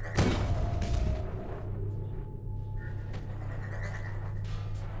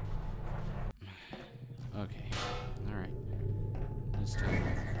 Okay. Alright. This time.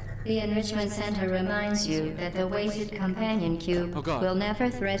 The Enrichment Center reminds you that the weighted companion cube will never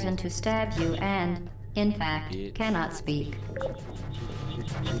threaten to stab you and, in fact, cannot speak. Okay.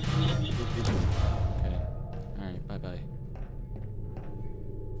 Alright, bye-bye.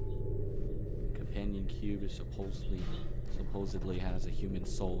 Companion cube is supposedly has a human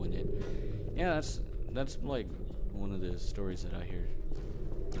soul in it. Yeah, that's like one of the stories that I hear.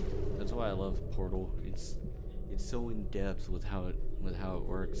 That's why I love Portal. It's so in depth with how it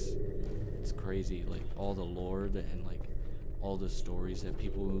works. It's crazy, like all the lore and like all the stories that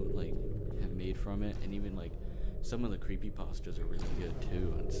people like have made from it, and even like some of the creepypastas are really good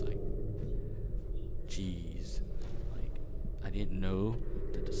too. And it's like, geez, like I didn't know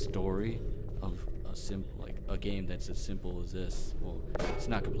that the story of a game that's as simple as this. Well, it's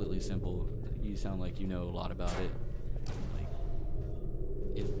not completely simple. You sound like you know a lot about it. Like,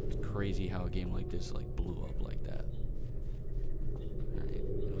 it's crazy how a game like this like blew up like that. Alright,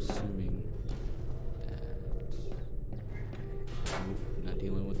 I'm assuming that. Okay. Nope, not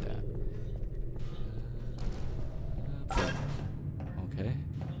dealing with that. Okay.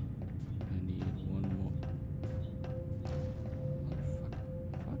 I need one more.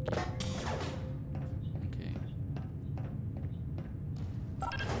 Motherfucker.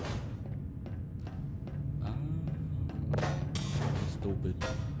 Fuck you. Okay. Stupid.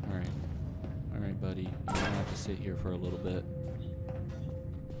 Alright. Alright, buddy. You're gonna have to sit here for a little bit.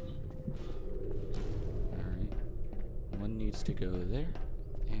 Alright. One needs to go there.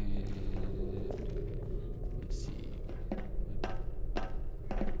 And let's see.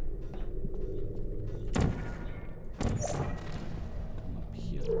 Come up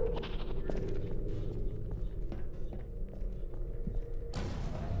here.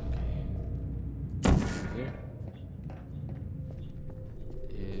 There.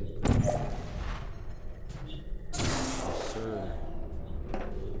 And yes, sir.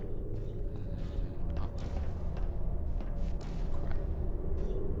 And up. Crap.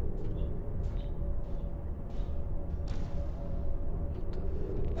 What the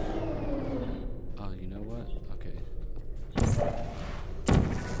fuck? Oh, you know what? Okay.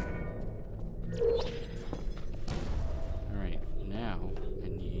 Alright, now I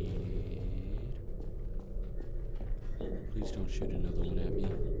need. Please don't shoot another one at me.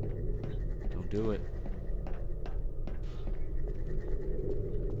 Don't do it.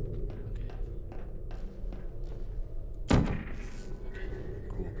 Okay.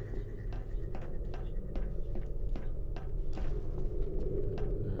 Cool.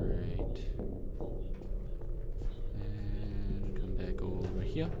 Alright. And come back over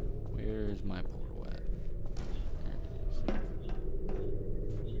here. Where's my portal at? There it is.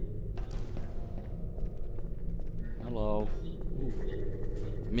 Hello. Ooh.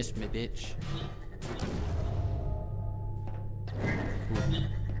 Missed me, bitch. Ooh.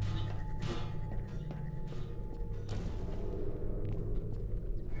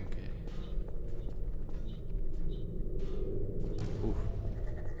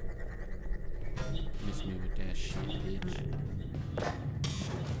 shit, bitch.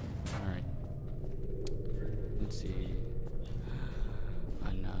 Alright. Let's see.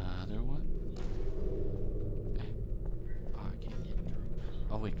 Another one? Oh, I can't get through.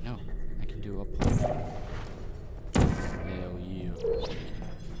 Oh, wait, no. I can do a pull. Hell yeah.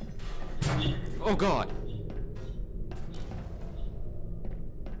 Oh, God!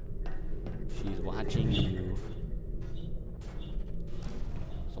 She's watching you.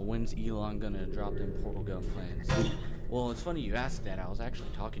 So when's Elon gonna drop them portal gun plans? Well, it's funny you asked that. I was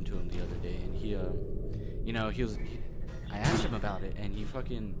actually talking to him the other day, and he, you know, I asked him about it, and he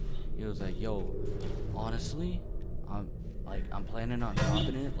was like, yo, honestly, I'm planning on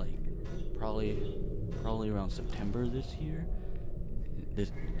dropping it, like, probably around September this year.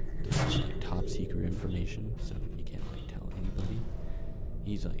 This is like top secret information, so you can't like tell anybody.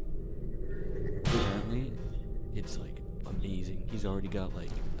 He's like, apparently, it's like amazing. He's already got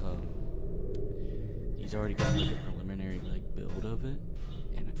like a preliminary like build of it,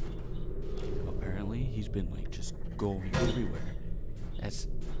 and apparently he's been like just going everywhere. That's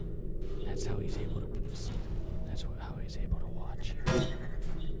how he's able to. That's how he's able to watch.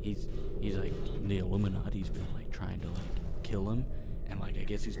 He's like the Illuminati's been like trying to like kill him, and like I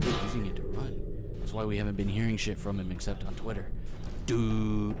guess he's been using it to run. That's why we haven't been hearing shit from him except on Twitter.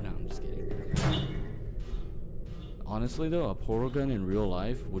 Dude, no, I'm just kidding. Honestly though, a portal gun in real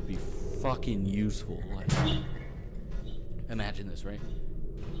life would be fucking useful. Like, imagine this, right?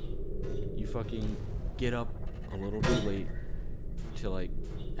 You fucking get up a little bit late to like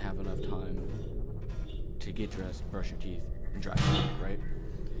have enough time to get dressed, brush your teeth, and drive to work, right?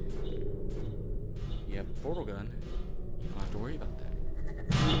 You have a portal gun, you don't have to worry about that.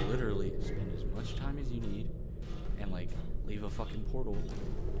 You literally spend as much time as you need and like leave a fucking portal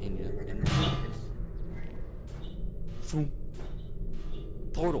in the office. Boom.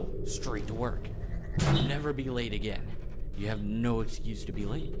 Portal, straight to work. Never be late again. You have no excuse to be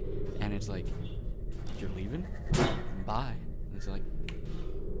late. And it's like, you're leaving? Bye. And it's like,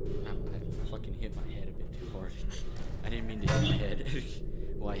 I fucking hit my head a bit too hard. I didn't mean to hit my head.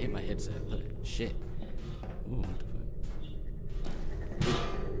 Well, I hit my headset, but shit. Ooh, what the fuck?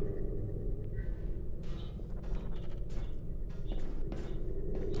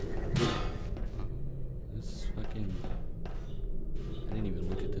 This is fucking... I didn't even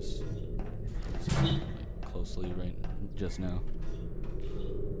look at this like, closely right just now.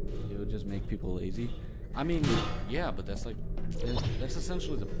 It would just make people lazy. I mean, yeah, but that's like... That's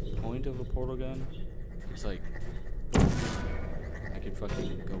essentially the point of a portal gun. It's like... I could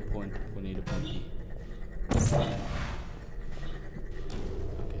fucking go point A to point B. Okay, I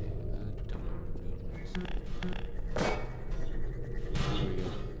don't know what I'm doing with this. There we go.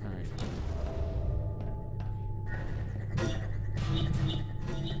 Alright.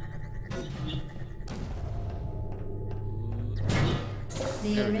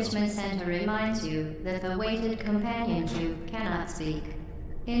 The Enrichment Center reminds you that the weighted companion cube cannot speak.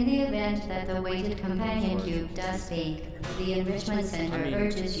 In the event that the weighted companion cube does speak, the Enrichment Center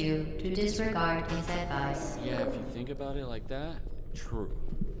urges you to disregard its advice. Yeah, if you think about it like that, true.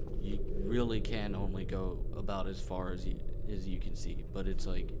 You really can only go about as far as you can see, but it's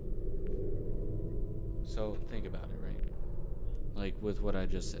like... So, think about it, right? Like, with what I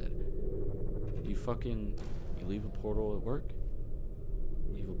just said. You leave a portal at work,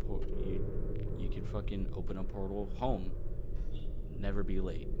 you can fucking open a portal home, never be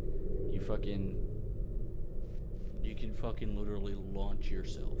late. You can fucking literally launch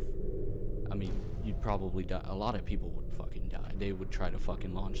yourself. I mean, you'd probably die. A lot of people would fucking die. They would try to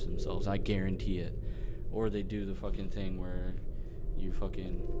fucking launch themselves, I guarantee it. Or they do the fucking thing where you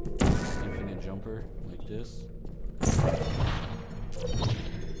fucking infinite jumper like this.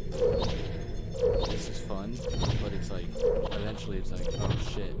 This is fun, but it's like, eventually it's like, oh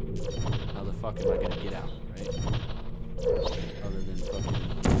shit, how the fuck am I gonna get out, right? Other than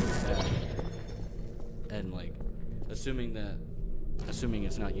fucking that. And like, assuming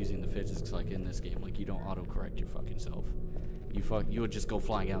it's not using the physics like in this game, like you don't auto-correct your fucking self. You would just go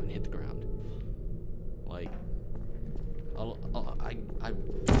flying out and hit the ground. Like, I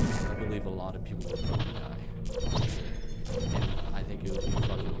believe a lot of people would fucking die. And I think it would be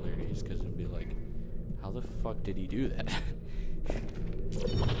fucking hilarious because it'd be like, how the fuck did he do that?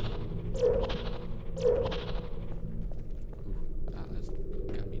 Ooh, that's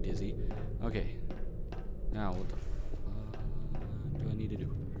got me dizzy. Okay, now what the fuck do I need to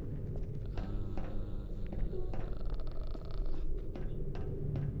do?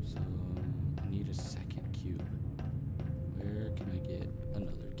 So I need a second cube. Where can I get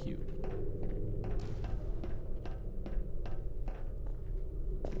another cube?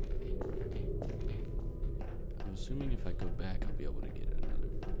 assuming if I go back, I'll be able to get another.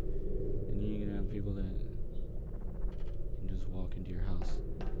 And then you're gonna have people that can just walk into your house.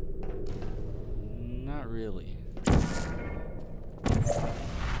 Not really.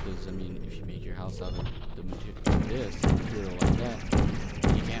 Because, I mean, if you make your house out of the material like that,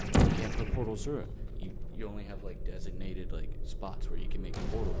 you can't put portals through it. You only have, like, designated, like, spots where you can make a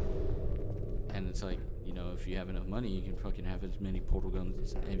portal. And it's like, you know, if you have enough money, you can fucking have as many portal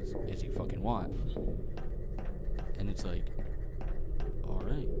guns as you fucking want. And it's like,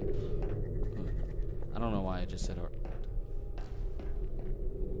 alright. I don't know why I just said alright.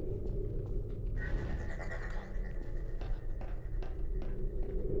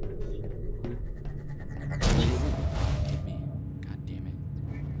 Hit me. God damn it.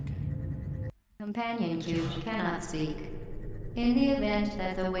 Okay. Companion cube cannot speak. In the event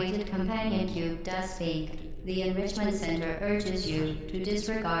that the weighted companion cube does speak, the Enrichment Center urges you to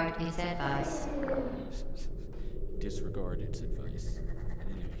disregard its advice. Disregard its advice. I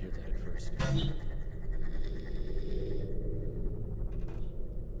didn't even hear that at first.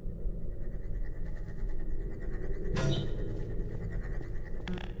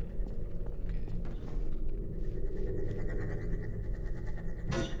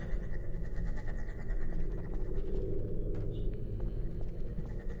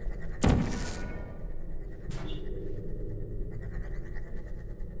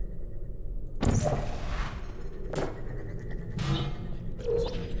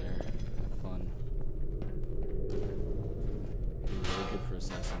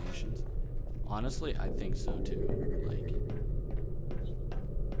 Honestly, I think so too. Like,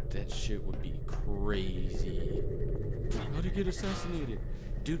 that shit would be crazy. How'd he get assassinated?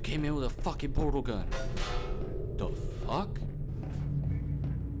 Dude came in with a fucking portal gun. The fuck?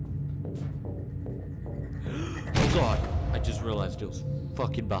 Oh god, I just realized it was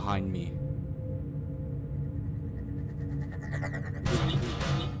fucking behind me.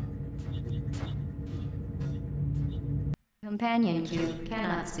 Companion cube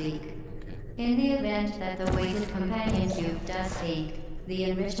cannot speak. In the event that the weighted companion cube does speak, the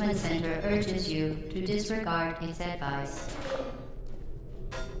Enrichment Center urges you to disregard its advice.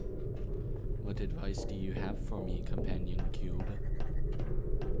 What advice do you have for me, companion cube?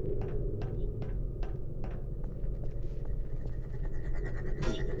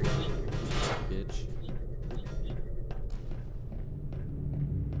 Bitch.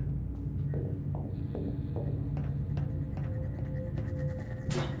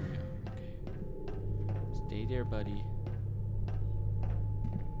 Stay there, buddy.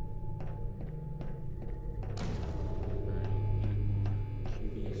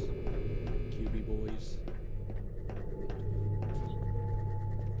 QB boys.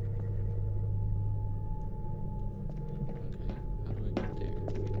 Okay, how do I get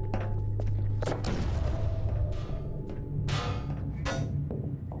there?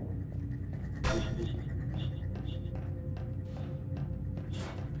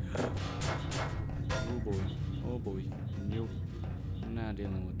 Oh boy, oh boy, nope, I'm not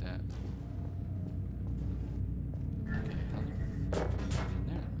dealing with that. Okay, how the fuck do I get in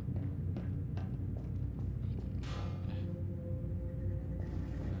there?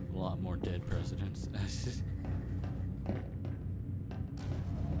 A lot more dead presidents. Okay.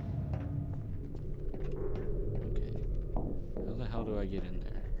 How the hell do I get in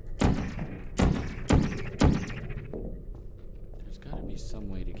there? There's gotta be some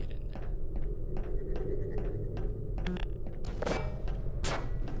way to get in there.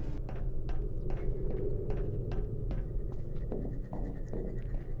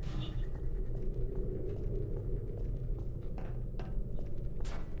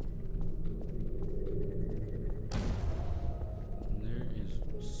 There is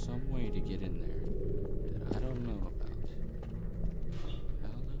some way to get in there that I don't know about. How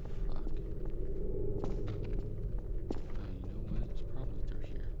the fuck? Oh, you know what? It's probably through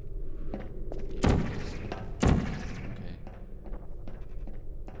here. Yeah, it is. Okay.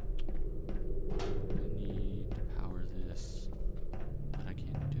 I need to power this, but I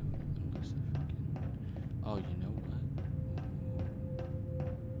can't do it unless I fucking. Oh, you know what?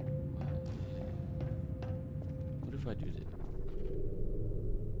 What if I do this?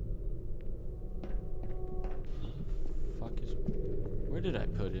 Fuck is. Where did I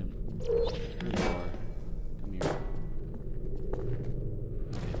put him? Here you are. Come here.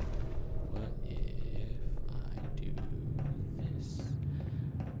 Okay. What if I do this?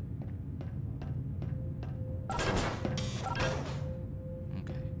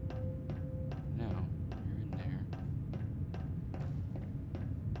 Okay. Now, you're in there.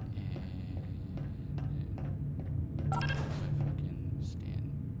 And if I fucking stand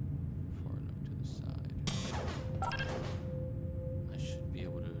far enough to the side.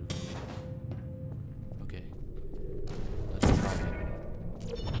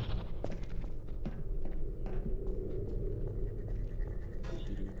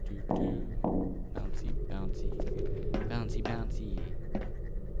 Bouncy, bouncy, bouncy, bouncy.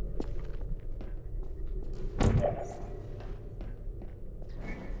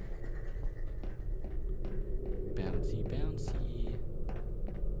 Bouncy, bouncy.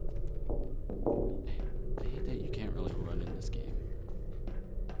 I hate that you can't really run in this game.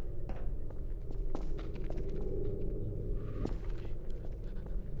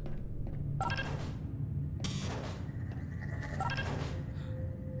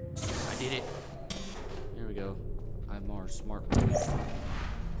 I did it. There we go. I'm more smart. Boop.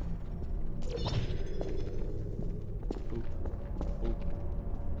 Boop.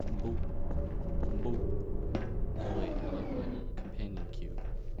 Boop. Boop. Oh wait, I left my companion cube.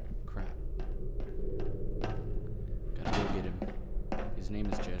 Crap. Gotta go get him. His name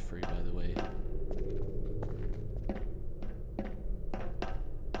is Jeffrey, by the way.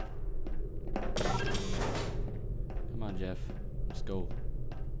 Come on, Jeff. Let's go.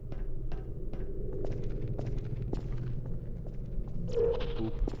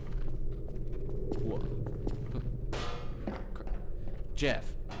 Boop. Whoa. Jeff,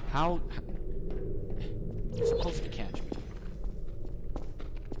 how you're supposed to catch me?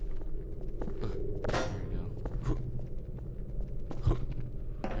 There we go.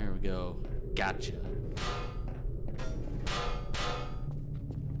 There we go. Gotcha.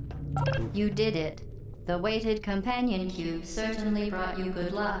 You did it. The weighted companion cube certainly brought you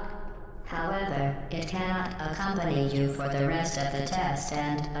good luck. However, it cannot accompany you for the rest of the test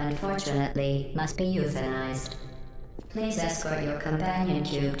and, unfortunately, must be euthanized. Please escort your companion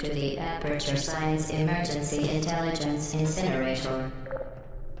cube to the Aperture Science Emergency Intelligence Incinerator.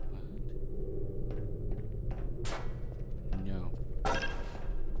 No.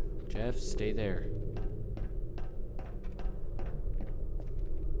 Jeff, stay there.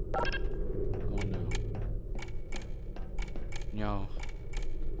 Oh no. No.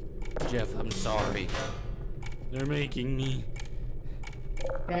 Jeff, I'm sorry. They're making me.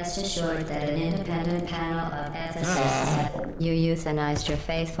 Rest assured that an independent panel of ethicists you euthanized your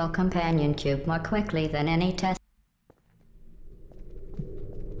faithful companion cube more quickly than any test.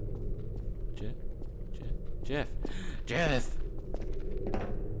 Jeff.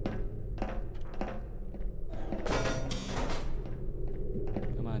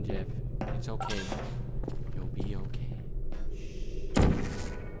 Come on, Jeff. It's okay. You'll be okay.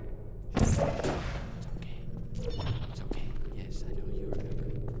 It's okay. It's okay. Yes, I know you remember.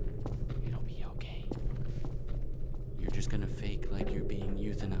 It'll be okay. You're just gonna fake like you're being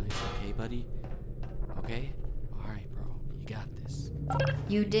euthanized, okay, buddy? Okay? Alright, bro. You got this.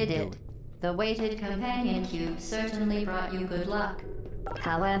 You did it. The weighted companion cube certainly brought you good luck.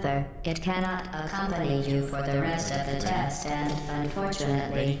 However, it cannot accompany you for the rest of the test and,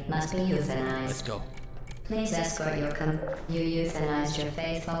 unfortunately, must be euthanized. Let's go. Please escort you euthanized your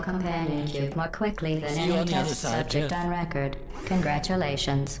faithful companion cube more quickly than See you any on the other test side, subject Jeff. on record.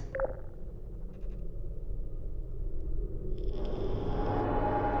 Congratulations.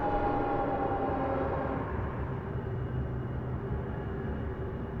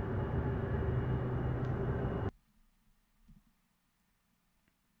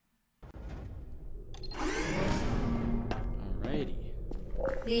 Alrighty.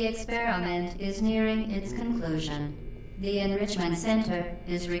 The experiment is nearing its conclusion. The Enrichment Center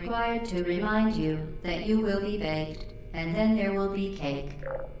is required to remind you that you will be baked, and then there will be cake.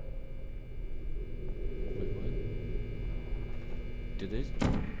 Wait, what? Didn't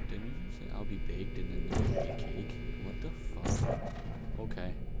you say I'll be baked and then there will be cake? What the fuck?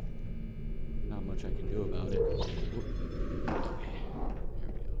 Okay. Not much I can do about it. Oop. Okay.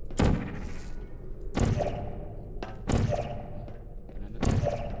 Here we go. Can I not?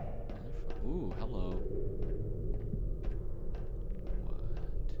 Ooh, hello. What?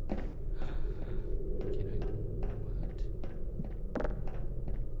 Can I? What?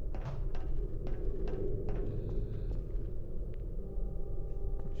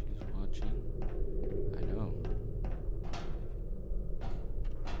 She's watching. I know.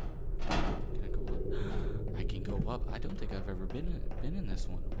 Can I go up? I can go up. I don't think I've ever been in this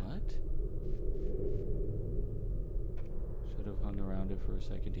one. What? Should have hung around it for a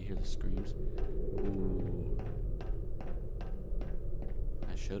second to hear the screams. Ooh.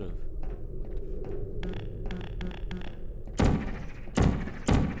 I should have.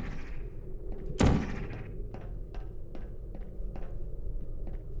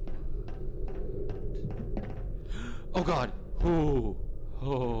 Oh god! Oh!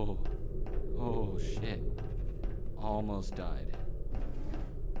 Oh! Oh shit. Almost died.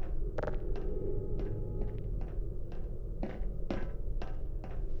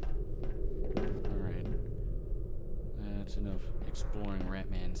 Alright. That's enough exploring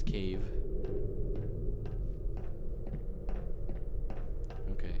Ratman's cave.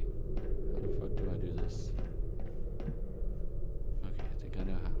 Okay. How the fuck do I do this? Okay, I think I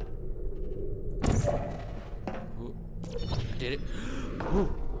know how. Ooh, I did it.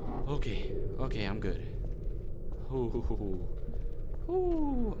 Ooh, okay. Okay, I'm good. Ooh,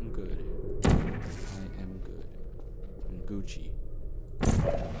 ooh, I'm good. I am good. I'm Gucci.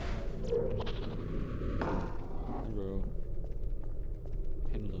 Hello.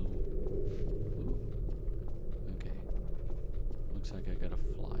 Hello. Ooh. Okay. Looks like I gotta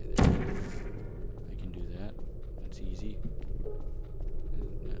fly there. I can do that. That's easy.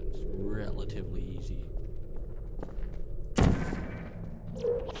 That's relatively easy.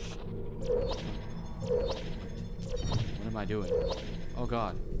 What am I doing? Oh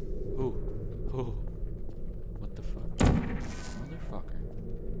god. Ooh. Ooh. What the fuck? Motherfucker.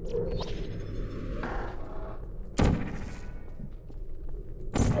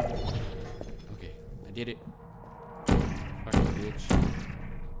 Okay, I did it. Fucking bitch.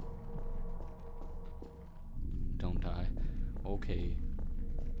 Don't die. Okay.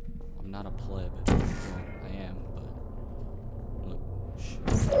 I'm not a pleb. Well, I am, but look. Shh.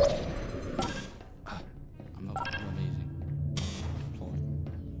 I'm amazing. Deploy.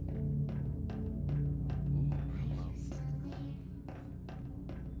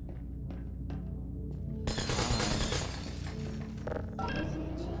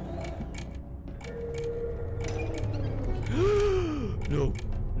 Ooh, hello.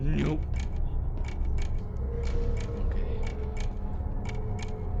 No. Nope. Okay.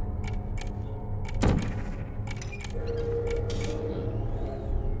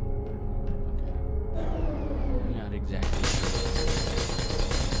 Not exactly.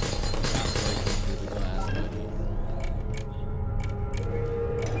 Not breaking through the glass, buddy.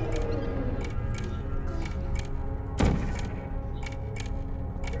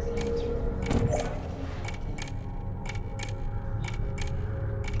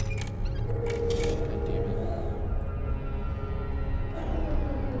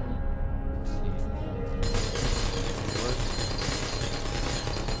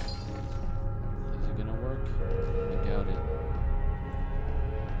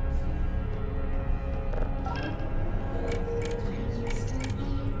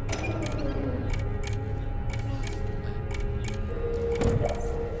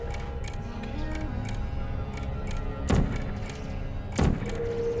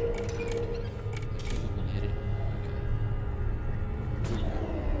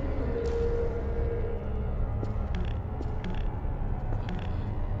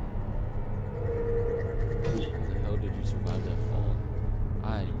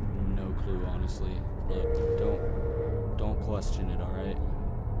 Question it, alright?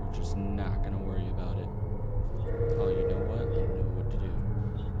 We're just not gonna worry about it. Oh, you know what? I know what to do.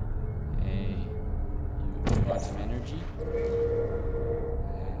 Hey, you want some energy?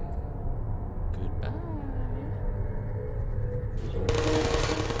 Goodbye.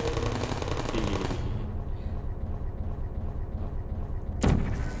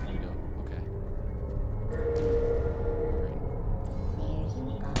 There we go. Okay.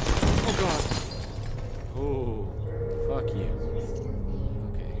 Oh god! Oh. Fuck you.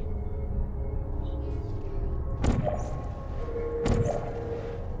 Okay.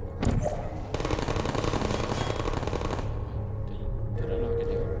 Did I knock it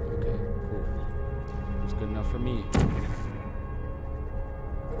down? Okay, cool. That's good enough for me. Is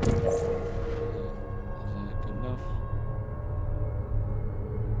that good enough?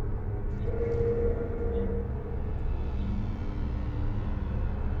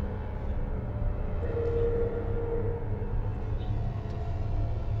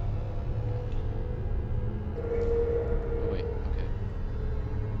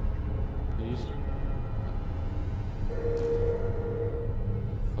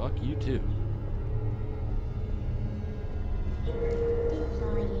 Fuck you too.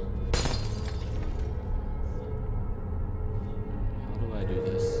 How do I do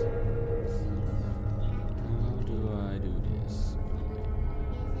this? How do I do this?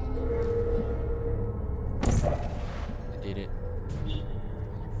 I did it.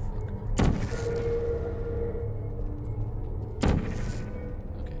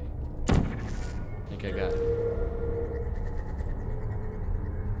 Okay. I think I got it.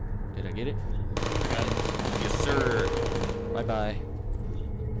 Did I get it? Got it. Yes, sir. Bye-bye.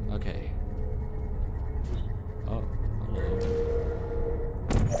 Okay. Oh, hello.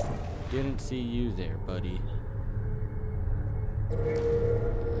 Didn't see you there, buddy.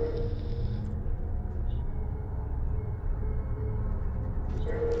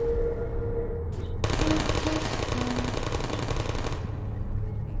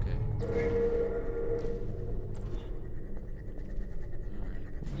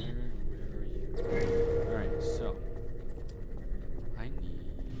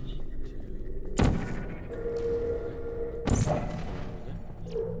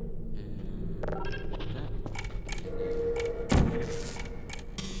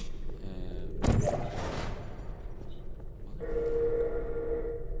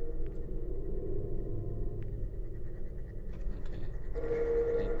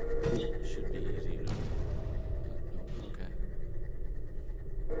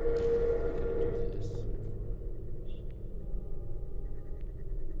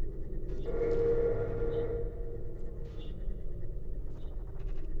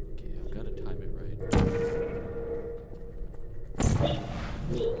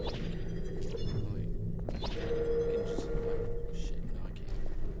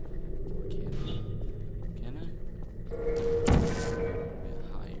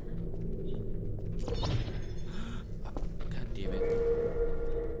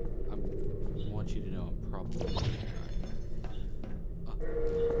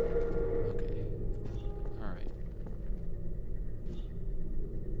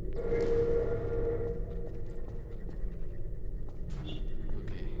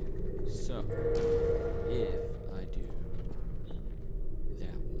 Okay, so if I do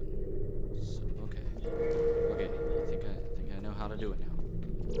that one, so, okay, I think I know how to do it now.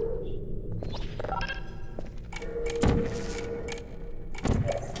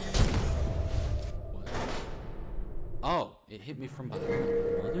 What? Oh, it hit me from behind,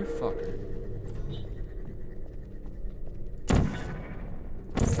 motherfucker.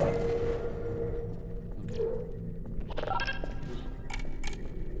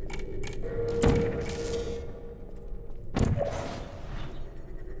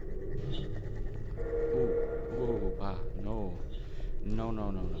 No.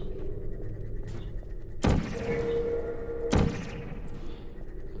 Okay.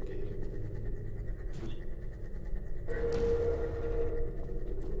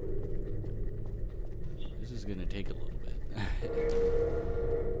 This is gonna take a little bit.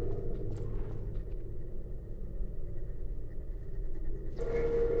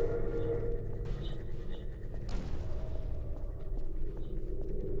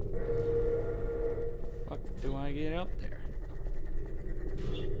 Fuck do I get up there?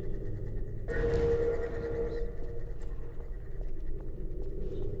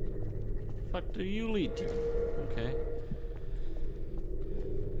 Fuck do you lead to? Okay.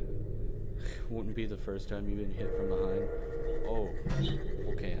 Wouldn't be the first time you've been hit from behind. Oh.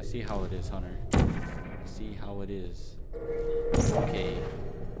 Okay, I see how it is, Hunter. I see how it is. Okay.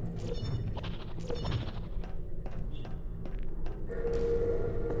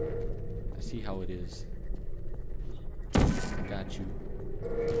 I see how it is. I got you.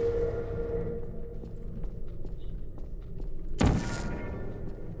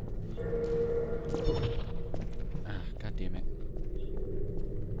 God damn it.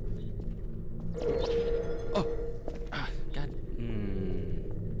 Oh! God.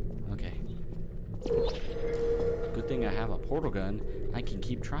 Okay. Good thing I have a portal gun. I can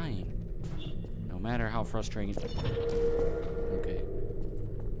keep trying. No matter how frustrating. Okay.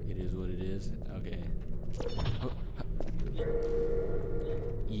 It is what it is. Okay. Oh.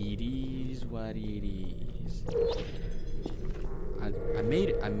 It is what it is. I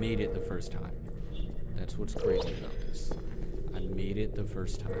made it the first time. That's what's crazy about this. I made it the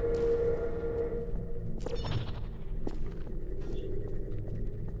first time.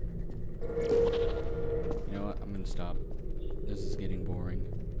 You know what? I'm gonna stop. This is getting boring.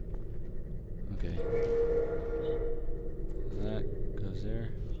 Okay. That goes there.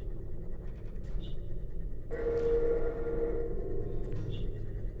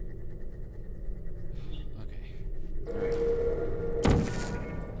 Okay. Alright.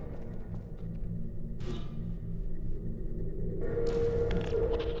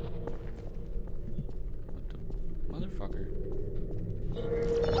 Motherfucker.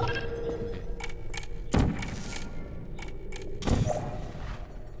 Okay.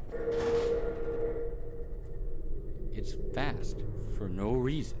 It's fast for no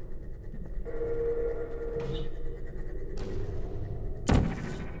reason.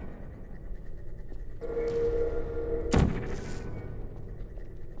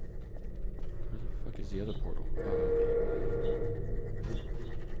 Where the fuck is the other portal? Oh, okay.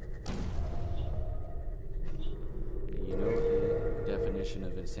 You know what the definition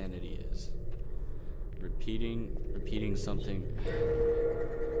of insanity is? Repeating something,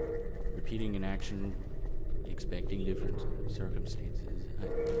 repeating an action, expecting different circumstances.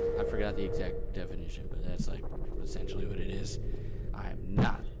 I forgot the exact definition, but that's like essentially what it is. I am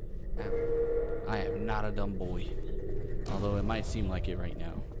not a dumb boy, although it might seem like it right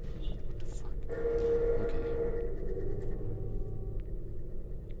now. What the fuck?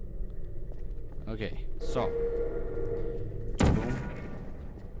 Okay. Okay, so. Boom.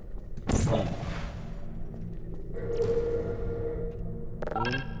 Boom.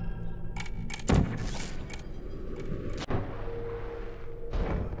 Boom.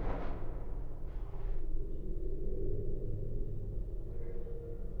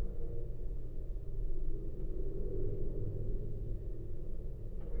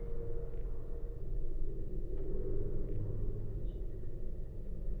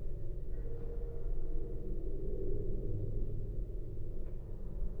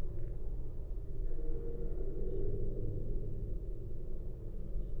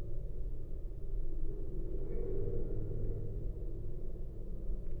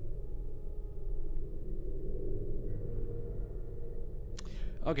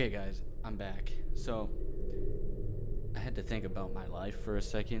 Okay guys, I'm back. So, I had to think about my life for a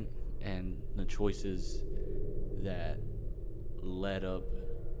second and the choices that led up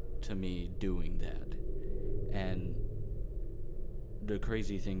to me doing that. And the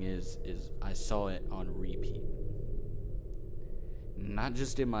crazy thing is I saw it on repeat. Not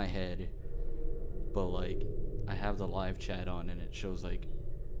just in my head, but like I have the live chat on and it shows like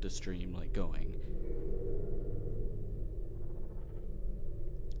the stream like going.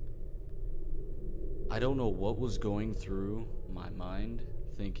 I don't know what was going through my mind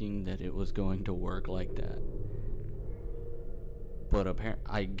thinking that it was going to work like that. But apparently,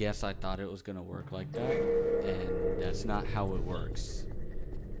 I guess I thought it was gonna work like that, and that's not how it works.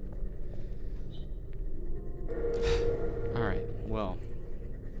 Alright, well,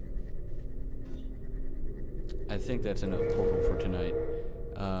 I think that's enough Portal for tonight,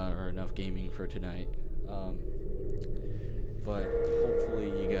 or enough gaming for tonight. But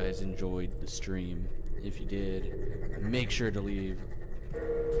hopefully you guys enjoyed the stream. If you did, make sure to leave.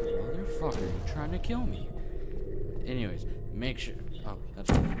 Motherfucker, you're trying to kill me. Anyways, make sure. Oh,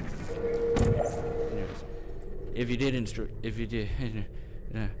 that's right. Anyways, if you did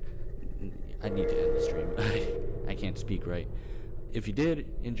I need to end the stream. I can't speak right. If you did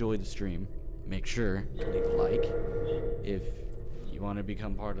enjoy the stream, make sure to leave a like. If you want to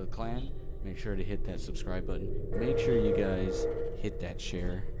become part of the clan, make sure to hit that subscribe button. Make sure you guys hit that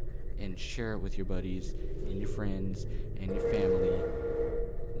share and share it with your buddies and your friends and your family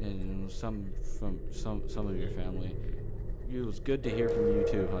and some of your family. It was good to hear from you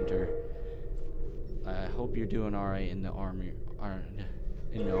too, Hunter. I hope you're doing all right in the army.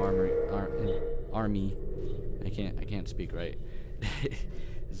 Army. I can't speak right.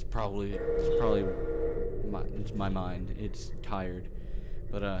 It's probably my mind. It's tired.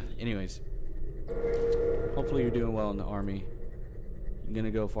 But anyways, hopefully you're doing well in the army. You're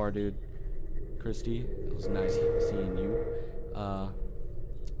gonna go far, dude. Christy, it was nice seeing you.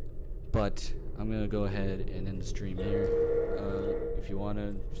 But I'm gonna go ahead and end the stream here. If you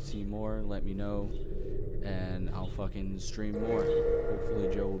wanna see more, let me know, and I'll fucking stream more.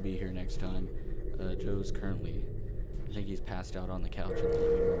 Hopefully Joe will be here next time. Joe's currently, I think he's passed out on the couch in the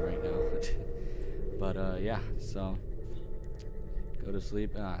living room right now. But yeah, so go to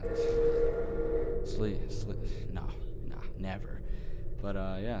sleep. Sleep. No, never. But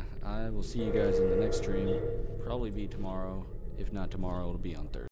yeah, I will see you guys in the next stream. Probably be tomorrow. If not tomorrow, it'll be on Thursday.